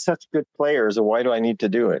I got such good players. Why do I need to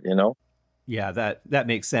do it? Yeah, that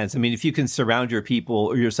makes sense. I mean, if you can surround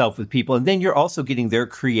yourself with people, and then you're also getting their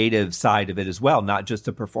creative side of it as well, not just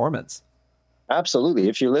the performance. Absolutely.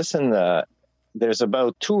 If you listen, there's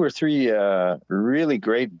about 2 or 3 really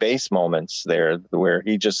great bass moments there where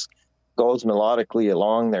he just goes melodically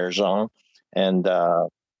along there, Jean, and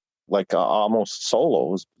almost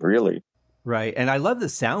solos, really. Right. And I love the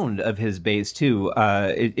sound of his bass too.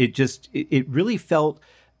 It really felt,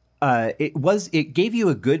 it gave you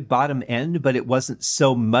a good bottom end, but it wasn't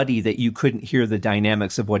so muddy that you couldn't hear the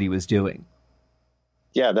dynamics of what he was doing.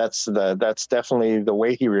 Yeah, that's definitely the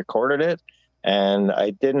way he recorded it. And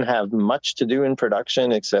I didn't have much to do in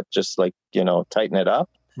production except just tighten it up.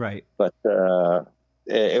 Right. But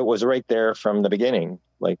it was right there from the beginning.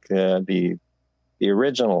 Like the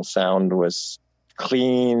original sound was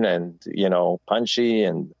clean and, punchy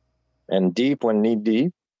and deep when need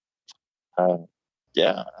deep. And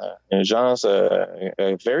Jean's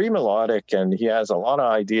a very melodic, and he has a lot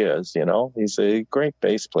of ideas, He's a great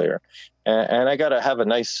bass player. And I got to have a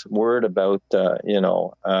nice word about,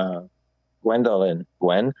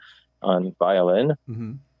 Gwen on violin.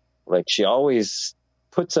 Like, she always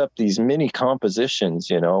puts up these mini compositions,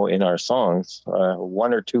 in our songs,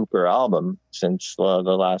 1 or 2 per album since the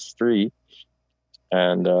last 3.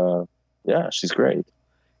 And she's great.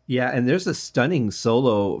 Yeah, and there's a stunning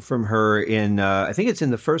solo from her in, I think it's in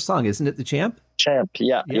the first song, isn't it? The Champ? Champ,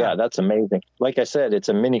 yeah, that's amazing. Like I said, it's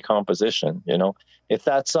a mini composition, If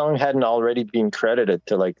that song hadn't already been credited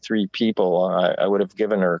to 3 people, I would have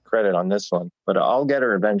given her credit on this one. But I'll get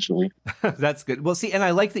her eventually. That's good. Well, see, and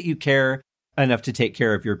I like that you care enough to take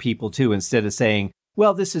care of your people, too, instead of saying,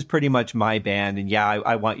 well, this is pretty much my band, and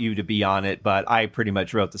I want you to be on it, but I pretty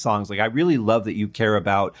much wrote the songs. Like, I really love that you care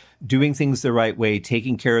about doing things the right way,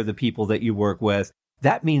 taking care of the people that you work with.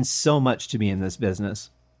 That means so much to me in this business.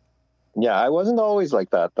 Yeah, I wasn't always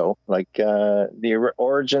like that, though. Like, the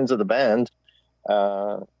origins of the band,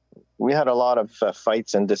 we had a lot of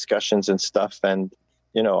fights and discussions and stuff, and,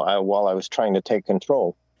 while I was trying to take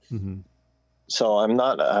control. So I'm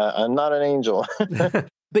not an angel.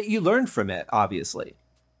 But you learned from it, obviously.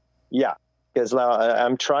 Yeah. because now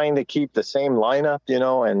I'm trying to keep the same lineup,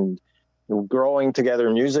 and growing together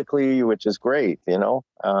musically, which is great,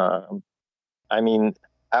 I mean,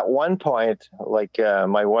 at one point, like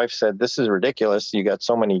my wife said, "This is ridiculous. You got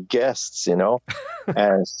so many guests, And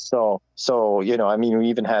I mean, we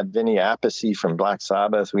even had Vinny Appice from Black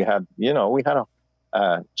Sabbath. We had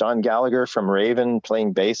John Gallagher from Raven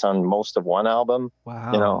playing bass on most of one album.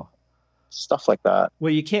 Wow. Stuff like that.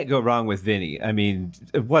 Well, you can't go wrong with Vinny. I mean,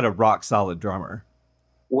 what a rock solid drummer.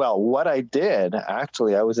 Well, what I did,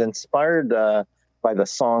 actually, I was inspired by the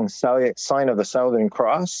song Sign of the Southern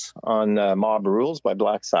Cross on Mob Rules by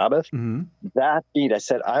Black Sabbath. Mm-hmm. That beat, I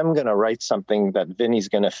said, I'm going to write something that Vinny's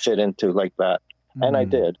going to fit into like that. Mm-hmm. And I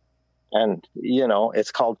did. And,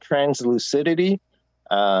 it's called Translucidity.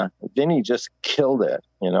 Vinny just killed it,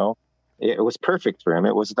 It was perfect for him.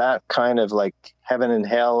 It was that kind of like Heaven and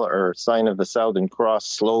Hell or Sign of the Southern Cross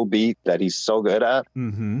slow beat that he's so good at.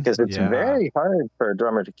 Because it's very hard for a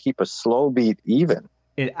drummer to keep a slow beat even.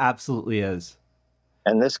 It absolutely is.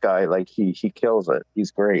 And this guy, like he kills it.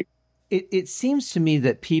 He's great. It seems to me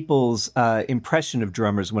that people's impression of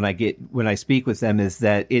drummers when I speak with them is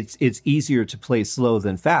that it's easier to play slow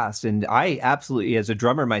than fast. And I absolutely, as a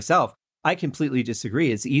drummer myself, I completely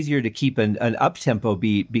disagree. It's easier to keep an up-tempo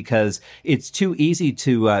beat because it's too easy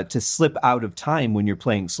to slip out of time when you're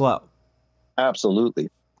playing slow. Absolutely.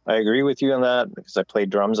 I agree with you on that because I play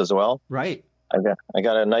drums as well. Right. I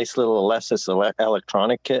got a nice little Alessis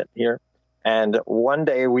electronic kit here. And one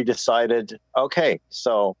day we decided, okay,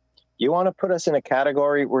 so you want to put us in a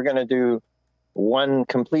category? We're going to do one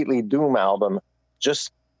completely Doom album,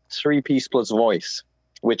 just 3-piece plus voice,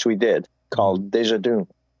 which we did, called Deja Doom.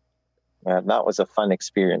 And that was a fun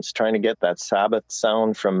experience, trying to get that Sabbath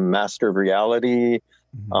sound from Master of Reality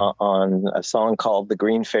on a song called The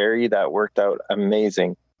Green Fairy. That worked out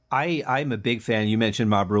amazing. I'm a big fan. You mentioned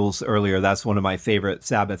Mob Rules earlier. That's one of my favorite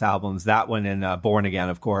Sabbath albums. That one and Born Again,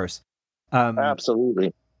 of course.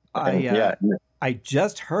 Absolutely. I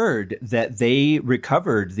just heard that they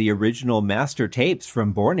recovered the original master tapes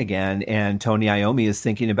from Born Again, and Tony Iommi is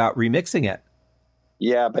thinking about remixing it.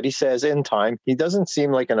 Yeah, but he says in time. He doesn't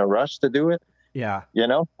seem like in a rush to do it. Yeah.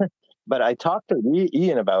 But I talked to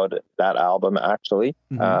Ian about that album, actually,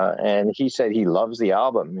 and he said he loves the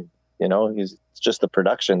album. It's just the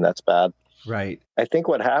production that's bad. Right. I think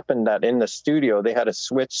what happened that in the studio, they had a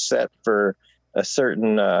switch set for a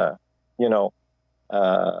certain,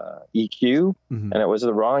 EQ, and it was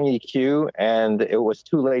the wrong EQ, and it was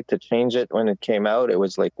too late to change it when it came out. It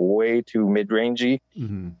was like way too mid-rangey.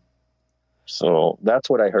 So that's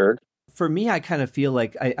what I heard. For me, I kind of feel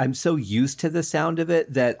like I'm so used to the sound of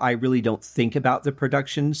it that I really don't think about the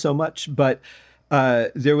production so much. But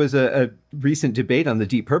there was a recent debate on the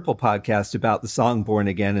Deep Purple podcast about the song Born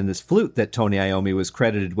Again and this flute that Tony Iommi was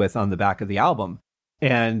credited with on the back of the album.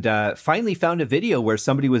 And finally found a video where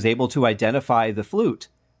somebody was able to identify the flute.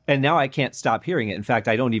 And now I can't stop hearing it. In fact,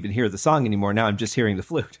 I don't even hear the song anymore. Now I'm just hearing the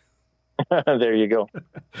flute. There you go.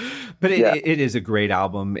 But it is a great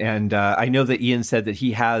album. And I know that Ian said that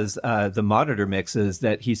he has the monitor mixes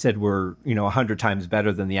that he said were, 100 times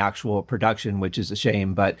better than the actual production, which is a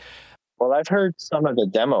shame. But well, I've heard some of the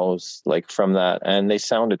demos like from that, and they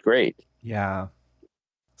sounded great. Yeah.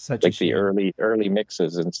 Such like the early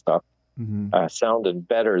mixes and stuff. Sounded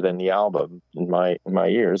better than the album in my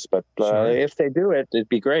ears. But if they do it, it'd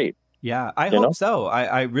be great. Yeah, I hope so.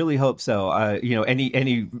 I really hope so.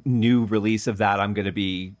 Any new release of that, I'm going to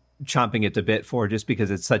be chomping at the bit for, just because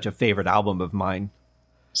it's such a favorite album of mine.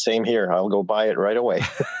 Same here. I'll go buy it right away.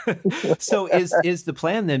 So is the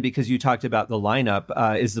plan then, because you talked about the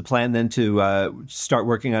lineup, is the plan then to start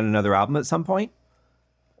working on another album at some point?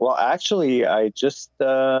 Well, actually, I just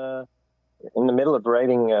in the middle of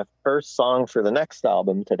writing a first song for the next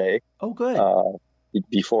album today. Oh, good.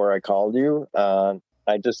 Before I called you.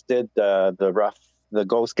 I just did the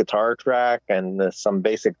ghost guitar track and some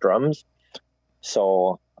basic drums.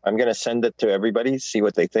 So I'm going to send it to everybody, see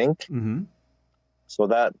what they think. So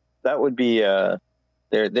that would be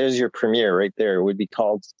there's your premiere right there. It would be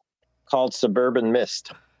called Suburban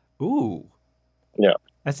Mist. Ooh. Yeah.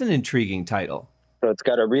 That's an intriguing title. So it's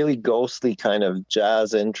got a really ghostly kind of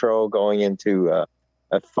jazz intro going into a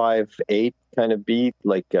 5/8 kind of beat,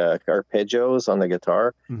 like arpeggios on the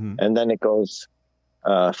guitar. And then it goes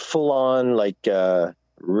full on like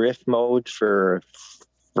riff mode for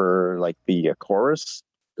like the chorus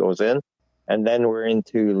goes in, and then we're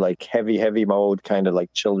into like heavy mode, kind of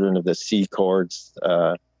like Children of the Sea chords,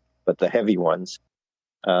 but the heavy ones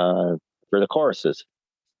for the choruses.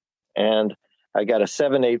 And I got a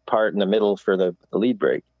 7/8 part in the middle for the lead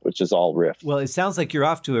break, which is all riff. Well, it sounds like you're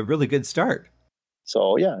off to a really good start.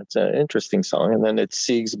 So yeah, it's an interesting song. And then it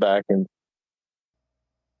siegs back and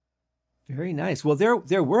Very nice. Well,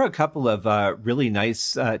 there were a couple of really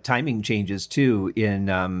nice timing changes too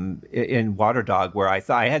in Water Dog, where I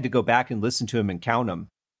thought I had to go back and listen to them and count them,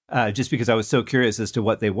 just because I was so curious as to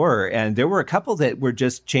what they were. And there were a couple that were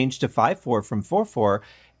just changed to 5/4 from 4/4,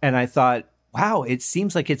 and I thought, wow, it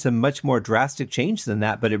seems like it's a much more drastic change than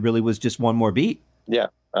that, but it really was just one more beat. Yeah,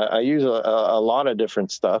 I use a lot of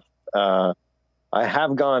different stuff. I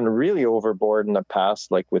have gone really overboard in the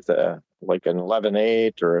past, like with like an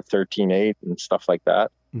 11/8 or a 13/8 and stuff like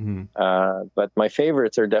that. Mm-hmm. But my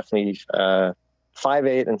favorites are definitely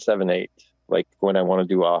 5/8 and 7/8, like when I want to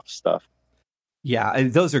do off stuff. Yeah,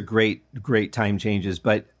 and those are great time changes.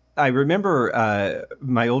 But I remember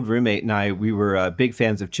my old roommate and I, we were big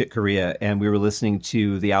fans of Chick Corea, and we were listening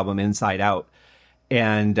to the album Inside Out.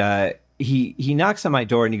 And he knocks on my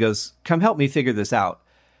door and he goes, "Come help me figure this out."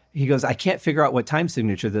 He goes, "I can't figure out what time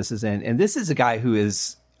signature this is in." And this is a guy who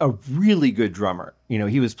is a really good drummer. You know,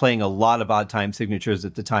 he was playing a lot of odd time signatures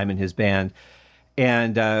at the time in his band.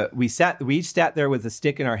 And we each sat there with a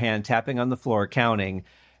stick in our hand, tapping on the floor, counting.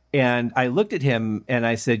 And I looked at him and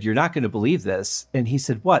I said, "You're not going to believe this." And he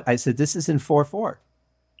said, "What?" I said, "This is in 4/4."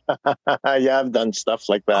 Yeah, I've done stuff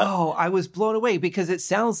like that. Oh, I was blown away because it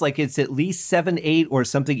sounds like it's at least 7/8 or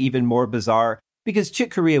something even more bizarre. Because Chick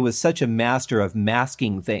Corea was such a master of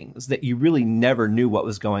masking things that you really never knew what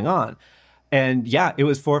was going on. And yeah, it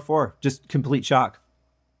was 4/4, just complete shock.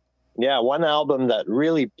 Yeah, one album that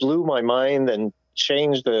really blew my mind and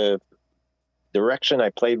changed the direction I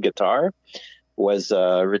played guitar was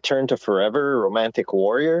Return to Forever, Romantic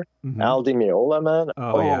Warrior, Al Di Meola, man.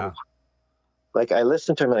 Oh, yeah. Like I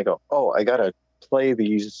listened to him and I go, oh, I got to play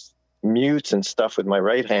these mutes and stuff with my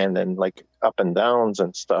right hand and like up and downs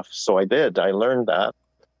and stuff. So I did. I learned that.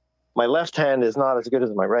 My left hand is not as good as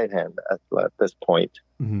my right hand at this point.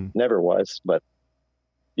 Mm-hmm. Never was. But,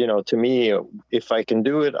 you know, to me, if I can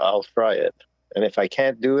do it, I'll try it. And if I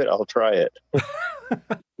can't do it, I'll try it.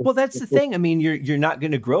 Well, that's the thing. I mean, you're not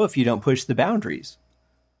going to grow if you don't push the boundaries.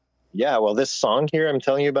 Yeah, well, this song here I'm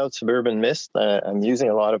telling you about, Suburban Mist, I'm using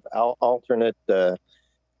a lot of alternate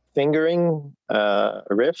fingering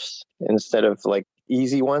riffs instead of like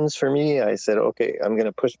easy ones for me. I said, okay, I'm going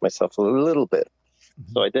to push myself a little bit.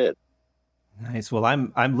 Mm-hmm. So I did. Nice. Well,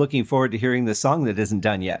 I'm looking forward to hearing the song that isn't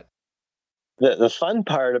done yet. The fun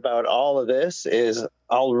part about all of this is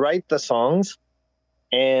I'll write the songs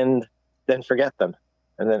and then forget them.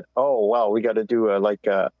 And then, oh, wow, we got to do an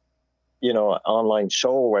online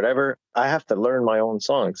show or whatever. I have to learn my own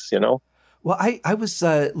songs, you know? Well, I was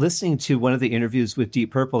listening to one of the interviews with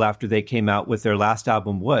Deep Purple after they came out with their last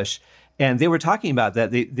album, Whoosh, and they were talking about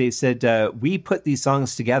that. They said, we put these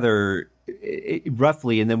songs together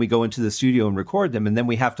roughly, and then we go into the studio and record them, and then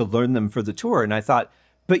we have to learn them for the tour. And I thought,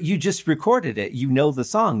 but you just recorded it. You know the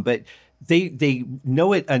song, but they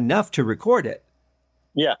know it enough to record it.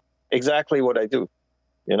 Yeah, exactly what I do.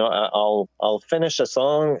 You know, I'll finish a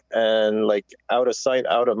song and like out of sight,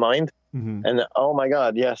 out of mind. Mm-hmm. And oh my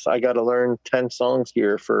God, yes, I got to learn 10 songs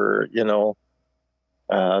here for, the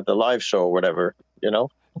live show or whatever, you know?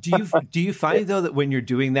 Do you find though that when you're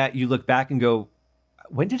doing that, you look back and go,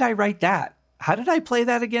 when did I write that? How did I play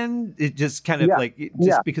that again? It just kind of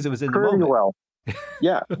because it was in the moment. Well.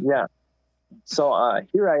 Yeah. So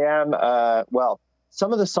here I am.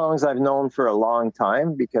 Some of the songs I've known for a long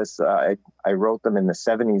time because I wrote them in the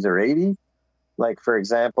 70s or 80s. Like, for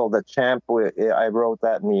example, The Champ, I wrote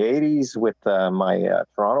that in the 80s with my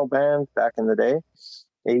Toronto band back in the day,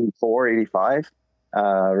 84, 85.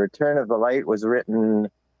 Return of the Light was written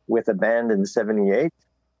with a band in 78.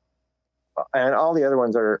 And all the other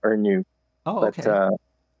ones are new. Oh, okay. But,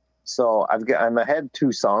 so I'm ahead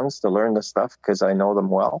 2 songs to learn the stuff because I know them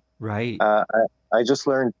well. Right. I just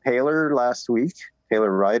learned Paler last week, Paler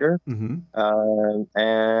Rider. Mm-hmm.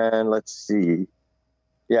 And let's see.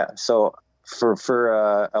 Yeah, so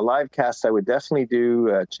for a live cast, I would definitely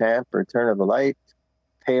do Champ, Return of the Light,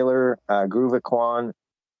 Paler, Groove Aquan,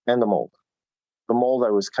 and The Mold. The Mold, I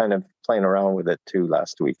was kind of playing around with it too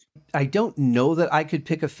last week. I don't know that I could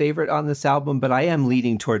pick a favorite on this album, but I am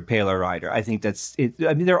leaning toward Paler Rider. I think that's it.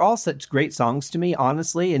 I mean, they're all such great songs to me,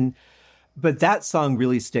 honestly, but that song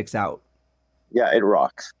really sticks out. Yeah, it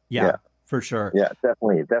rocks. Yeah, for sure. Yeah,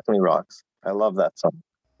 definitely rocks. I love that song.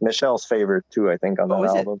 Michelle's favorite too, I think, on that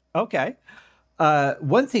album. Okay.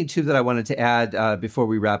 One thing too that I wanted to add before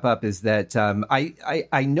we wrap up is that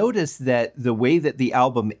I noticed that the way that the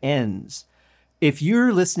album ends, if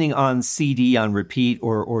you're listening on CD on repeat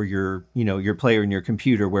or your player in your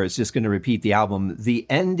computer where it's just going to repeat the album, the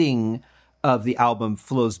ending of the album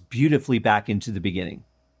flows beautifully back into the beginning.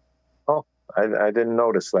 Oh, I didn't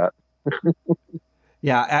notice that.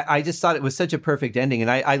 Yeah, I just thought it was such a perfect ending, and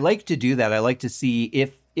I like to do that. I like to see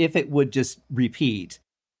if it would just repeat.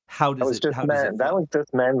 How does it That flow? was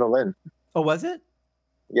just Mandolin. Oh, was it?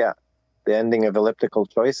 Yeah, the ending of Elliptical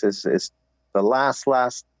Choice is the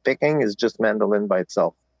last picking is just Mandolin by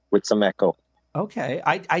itself with some echo. Okay,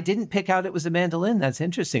 I didn't pick out it was a mandolin. That's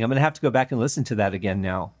interesting. I'm going to have to go back and listen to that again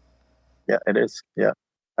now. Yeah, it is. Yeah,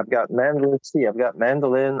 I've got Mandolin. I've got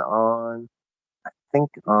Mandolin on. I think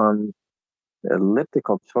on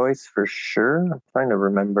Elliptical Choice for sure. I'm trying to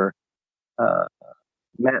remember.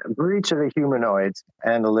 Breach of the Humanoids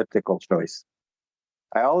and Elliptical Choice.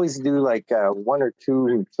 I always do like one or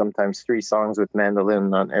two, sometimes three songs with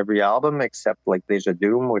mandolin on every album, except like Deja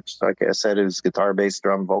Doom, which, like I said, is guitar, bass,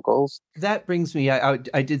 drum, vocals. That brings me, I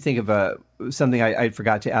did think of something I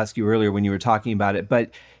forgot to ask you earlier when you were talking about it,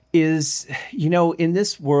 but is, in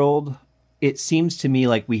this world, it seems to me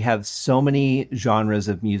like we have so many genres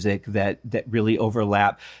of music that really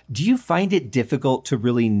overlap. Do you find it difficult to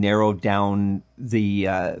really narrow down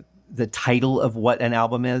the title of what an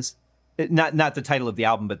album is? Not the title of the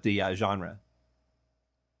album, but the genre.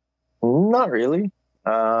 Not really.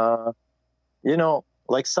 Like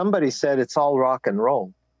somebody said, it's all rock and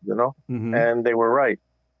roll, Mm-hmm. and they were right.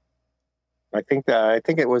 I think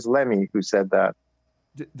it was Lemmy who said that.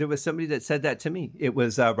 There was somebody that said that to me. It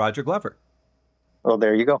was Roger Glover. Oh,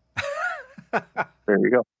 there you go. There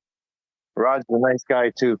you go. Rod's a nice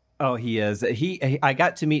guy too. Oh, he is. I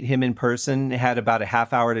got to meet him in person, had about a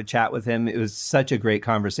half hour to chat with him. It was such a great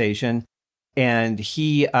conversation. And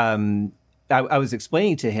I was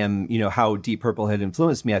explaining to him, how Deep Purple had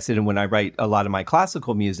influenced me. I said, and when I write a lot of my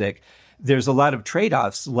classical music, there's a lot of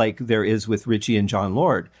trade-offs like there is with Ritchie and John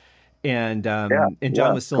Lord. And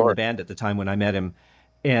John was still in the band at the time when I met him.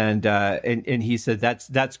 And he said,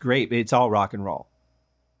 that's great. It's all rock and roll.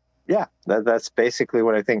 Yeah, that's basically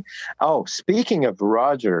what I think. Oh, speaking of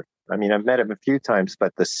Roger, I mean, I've met him a few times,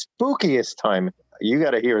 but the spookiest time, you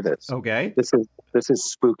got to hear this. Okay. This is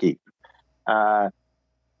spooky.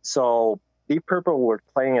 So Deep Purple were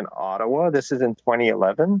playing in Ottawa. This is in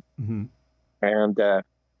 2011. Mm-hmm. And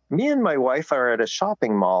me and my wife are at a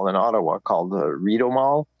shopping mall in Ottawa called the Rideau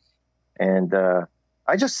Mall. And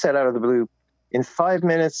I just said out of the blue, in 5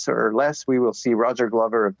 minutes or less, we will see Roger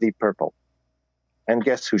Glover of Deep Purple. And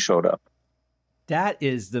guess who showed up? That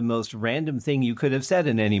is the most random thing you could have said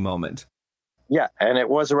in any moment. Yeah, and it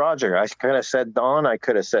was Roger. I could have said Don. I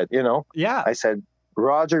could have said, Yeah. I said,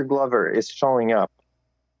 Roger Glover is showing up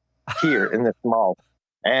here in this mall.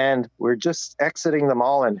 And we're just exiting the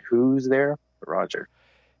mall, and who's there? Roger.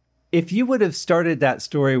 If you would have started that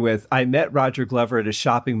story with, I met Roger Glover at a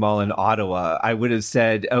shopping mall in Ottawa, I would have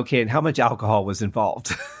said, okay, and how much alcohol was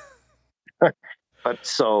involved? But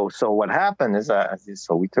so what happened is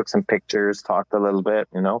so we took some pictures, talked a little bit,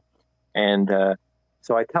 and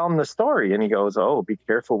so I tell him the story, and he goes, "Oh, be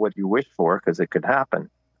careful what you wish for, because it could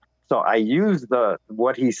happen." So I used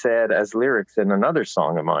what he said as lyrics in another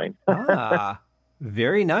song of mine.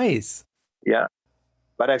 Very nice. Yeah,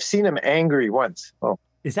 but I've seen him angry once. Oh,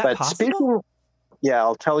 is that possible? Yeah,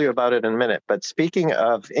 I'll tell you about it in a minute. But speaking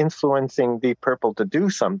of influencing Deep Purple to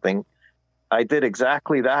do something, I did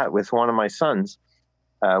exactly that with one of my sons.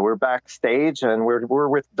 We're backstage and we're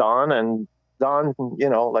with Don, and Don,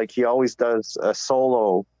 like he always does a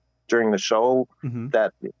solo during the show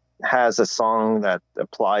that has a song that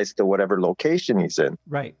applies to whatever location he's in.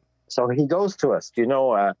 Right. So he goes to us, do you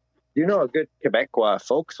know a good Quebecois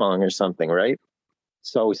folk song or something, right?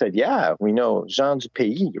 So we said, yeah, we know Jean du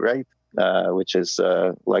Pays, right? Which is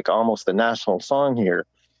like almost a national song here.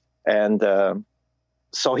 And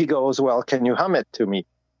so he goes, well, can you hum it to me?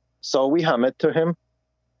 So we hum it to him.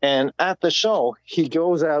 And at the show, he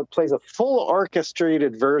goes out, plays a full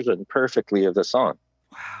orchestrated version perfectly of the song.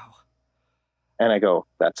 Wow. And I go,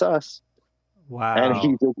 that's us. Wow. And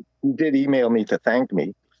he did email me to thank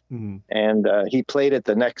me. Mm-hmm. And he played it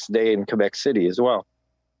the next day in Quebec City as well.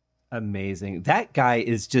 Amazing. That guy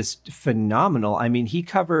is just phenomenal. I mean, he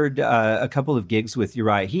covered a couple of gigs with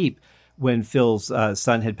Uriah Heep when Phil's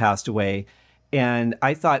son had passed away. And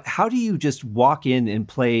I thought, how do you just walk in and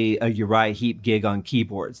play a Uriah Heep gig on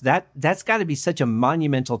keyboards? That's got to be such a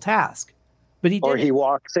monumental task. But he did. Or he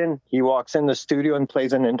walks in the studio and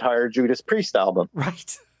plays an entire Judas Priest album.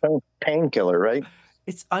 Right. Painkiller, right?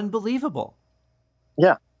 It's unbelievable.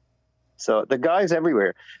 Yeah. So the guy's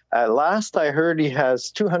everywhere. Last I heard, he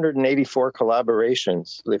has 284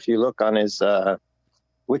 collaborations. If you look on his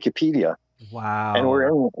Wikipedia. Wow. And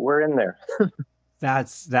we're in there.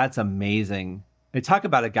 That's amazing. And talk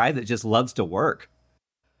about a guy that just loves to work.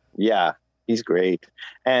 Yeah, he's great.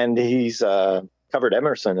 And he's covered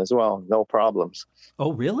Emerson as well, no problems.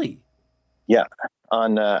 Oh, really? Yeah,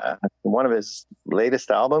 on one of his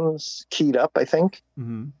latest albums, Keyed Up, I think.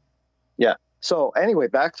 Mm-hmm. Yeah. So anyway,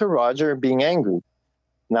 back to Roger being angry.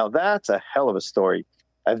 Now that's a hell of a story.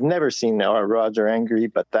 I've never seen Roger angry,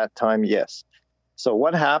 but that time, yes. So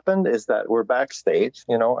what happened is that we're backstage,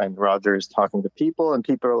 and Roger is talking to people, and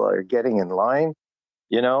people are getting in line,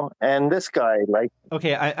 and this guy, like...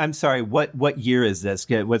 Okay, I'm sorry. What year is this?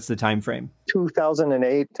 What's the time frame?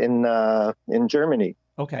 2008 in Germany.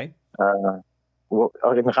 Okay. Out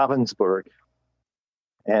in Ravensburg.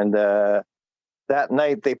 And that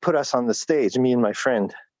night they put us on the stage, me and my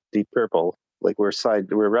friend, Deep Purple. Like we're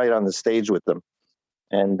right on the stage with them.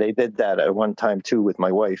 And they did that at one time too with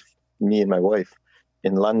my wife, me and my wife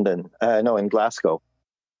in in Glasgow.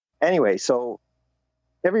 Anyway, so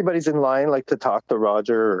everybody's in line like to talk to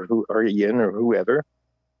Roger or Ian or whoever.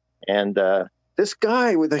 And this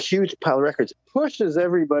guy with a huge pile of records pushes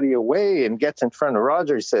everybody away and gets in front of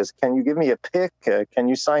Roger. He says, "Can you give me a pick? Can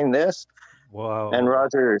you sign this?" Whoa. And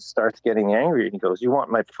Roger starts getting angry. And he goes, "You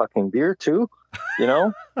want my fucking beer too?"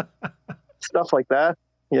 Stuff like that,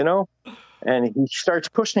 And he starts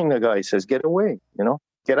pushing the guy. He says, "Get away,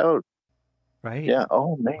 get out." Right. Yeah.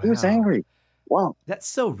 Oh, man, wow. He was angry. Wow. That's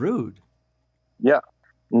so rude. Yeah.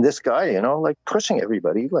 And this guy, like pushing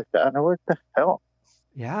everybody like that. What the hell?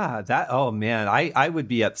 Yeah, oh man, I would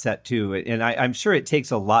be upset too. And I'm sure it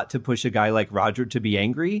takes a lot to push a guy like Roger to be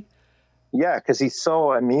angry. Yeah, because he's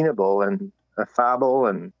so amenable and affable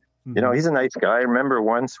and, he's a nice guy. I remember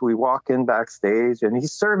once we walk in backstage and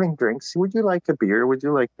he's serving drinks. "Would you like a beer? Would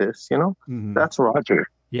you like this?" That's Roger.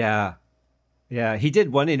 Yeah. Yeah. He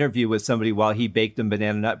did one interview with somebody while he baked them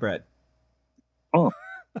banana nut bread. Oh,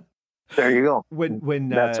 there you go. When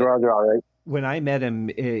that's Roger, all right. When I met him,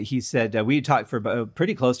 he said, we talked for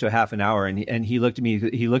pretty close to a half an hour, and he looked at me,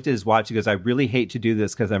 he looked at his watch, he goes, "I really hate to do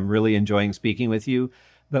this because I'm really enjoying speaking with you,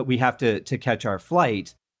 but we have to catch our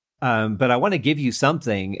flight. But I want to give you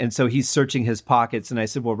something." And so he's searching his pockets, and I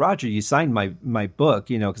said, "Well, Roger, you signed my book,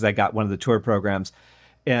 because I got one of the tour programs."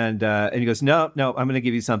 And he goes, no, I'm going to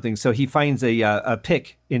give you something. So he finds a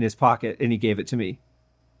pick in his pocket, and he gave it to me.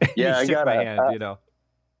 Yeah, I got my hand,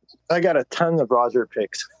 I got a ton of Roger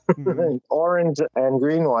picks. Mm-hmm. Orange and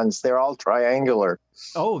green ones. They're all triangular.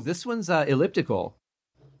 Oh, this one's elliptical.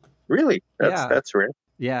 Really? That's rare.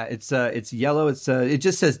 Yeah, it's yellow. It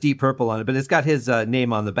just says Deep Purple on it, but it's got his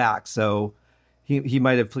name on the back. So he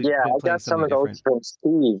might have played. Yeah, I got some of those from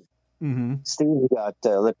Steve. Mm-hmm. Steve got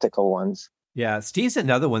elliptical ones. Yeah, Steve's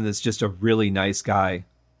another one that's just a really nice guy.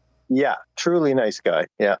 Yeah, truly nice guy.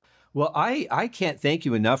 Yeah. Well, I can't thank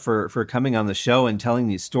you enough for coming on the show and telling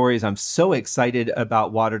these stories. I'm so excited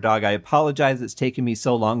about Water Dog. I apologize it's taken me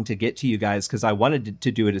so long to get to you guys because I wanted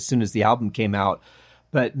to do it as soon as the album came out.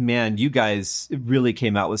 But man, you guys really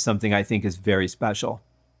came out with something I think is very special.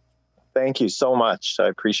 Thank you so much. I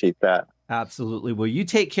appreciate that. Absolutely. Well, you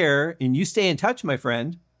take care and you stay in touch, my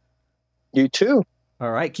friend. You too.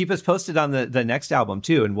 All right. Keep us posted on the next album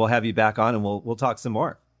too, and we'll have you back on and we'll talk some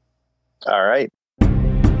more. All right.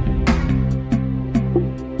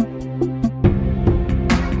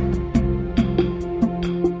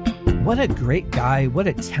 What a great guy, what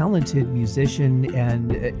a talented musician,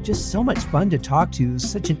 and just so much fun to talk to.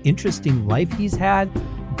 Such an interesting life he's had,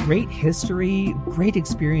 great history, great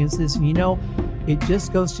experiences. And it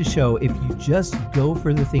just goes to show if you just go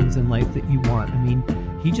for the things in life that you want. I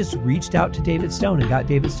mean, he just reached out to David Stone and got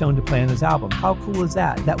David Stone to play on his album. How cool is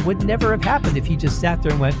that? That would never have happened if he just sat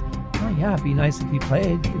there and went, "Oh yeah, it'd be nice if he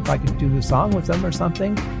played, if I could do the song with him or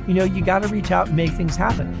something." You got to reach out and make things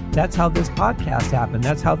happen. That's how this podcast happened.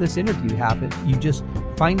 That's how this interview happened. You just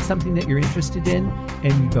find something that you're interested in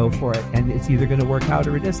and you go for it. And it's either going to work out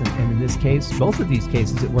or it isn't. And in this case, both of these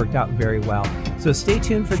cases, it worked out very well. So stay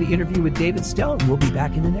tuned for the interview with David Stone. We'll be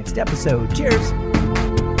back in the next episode. Cheers.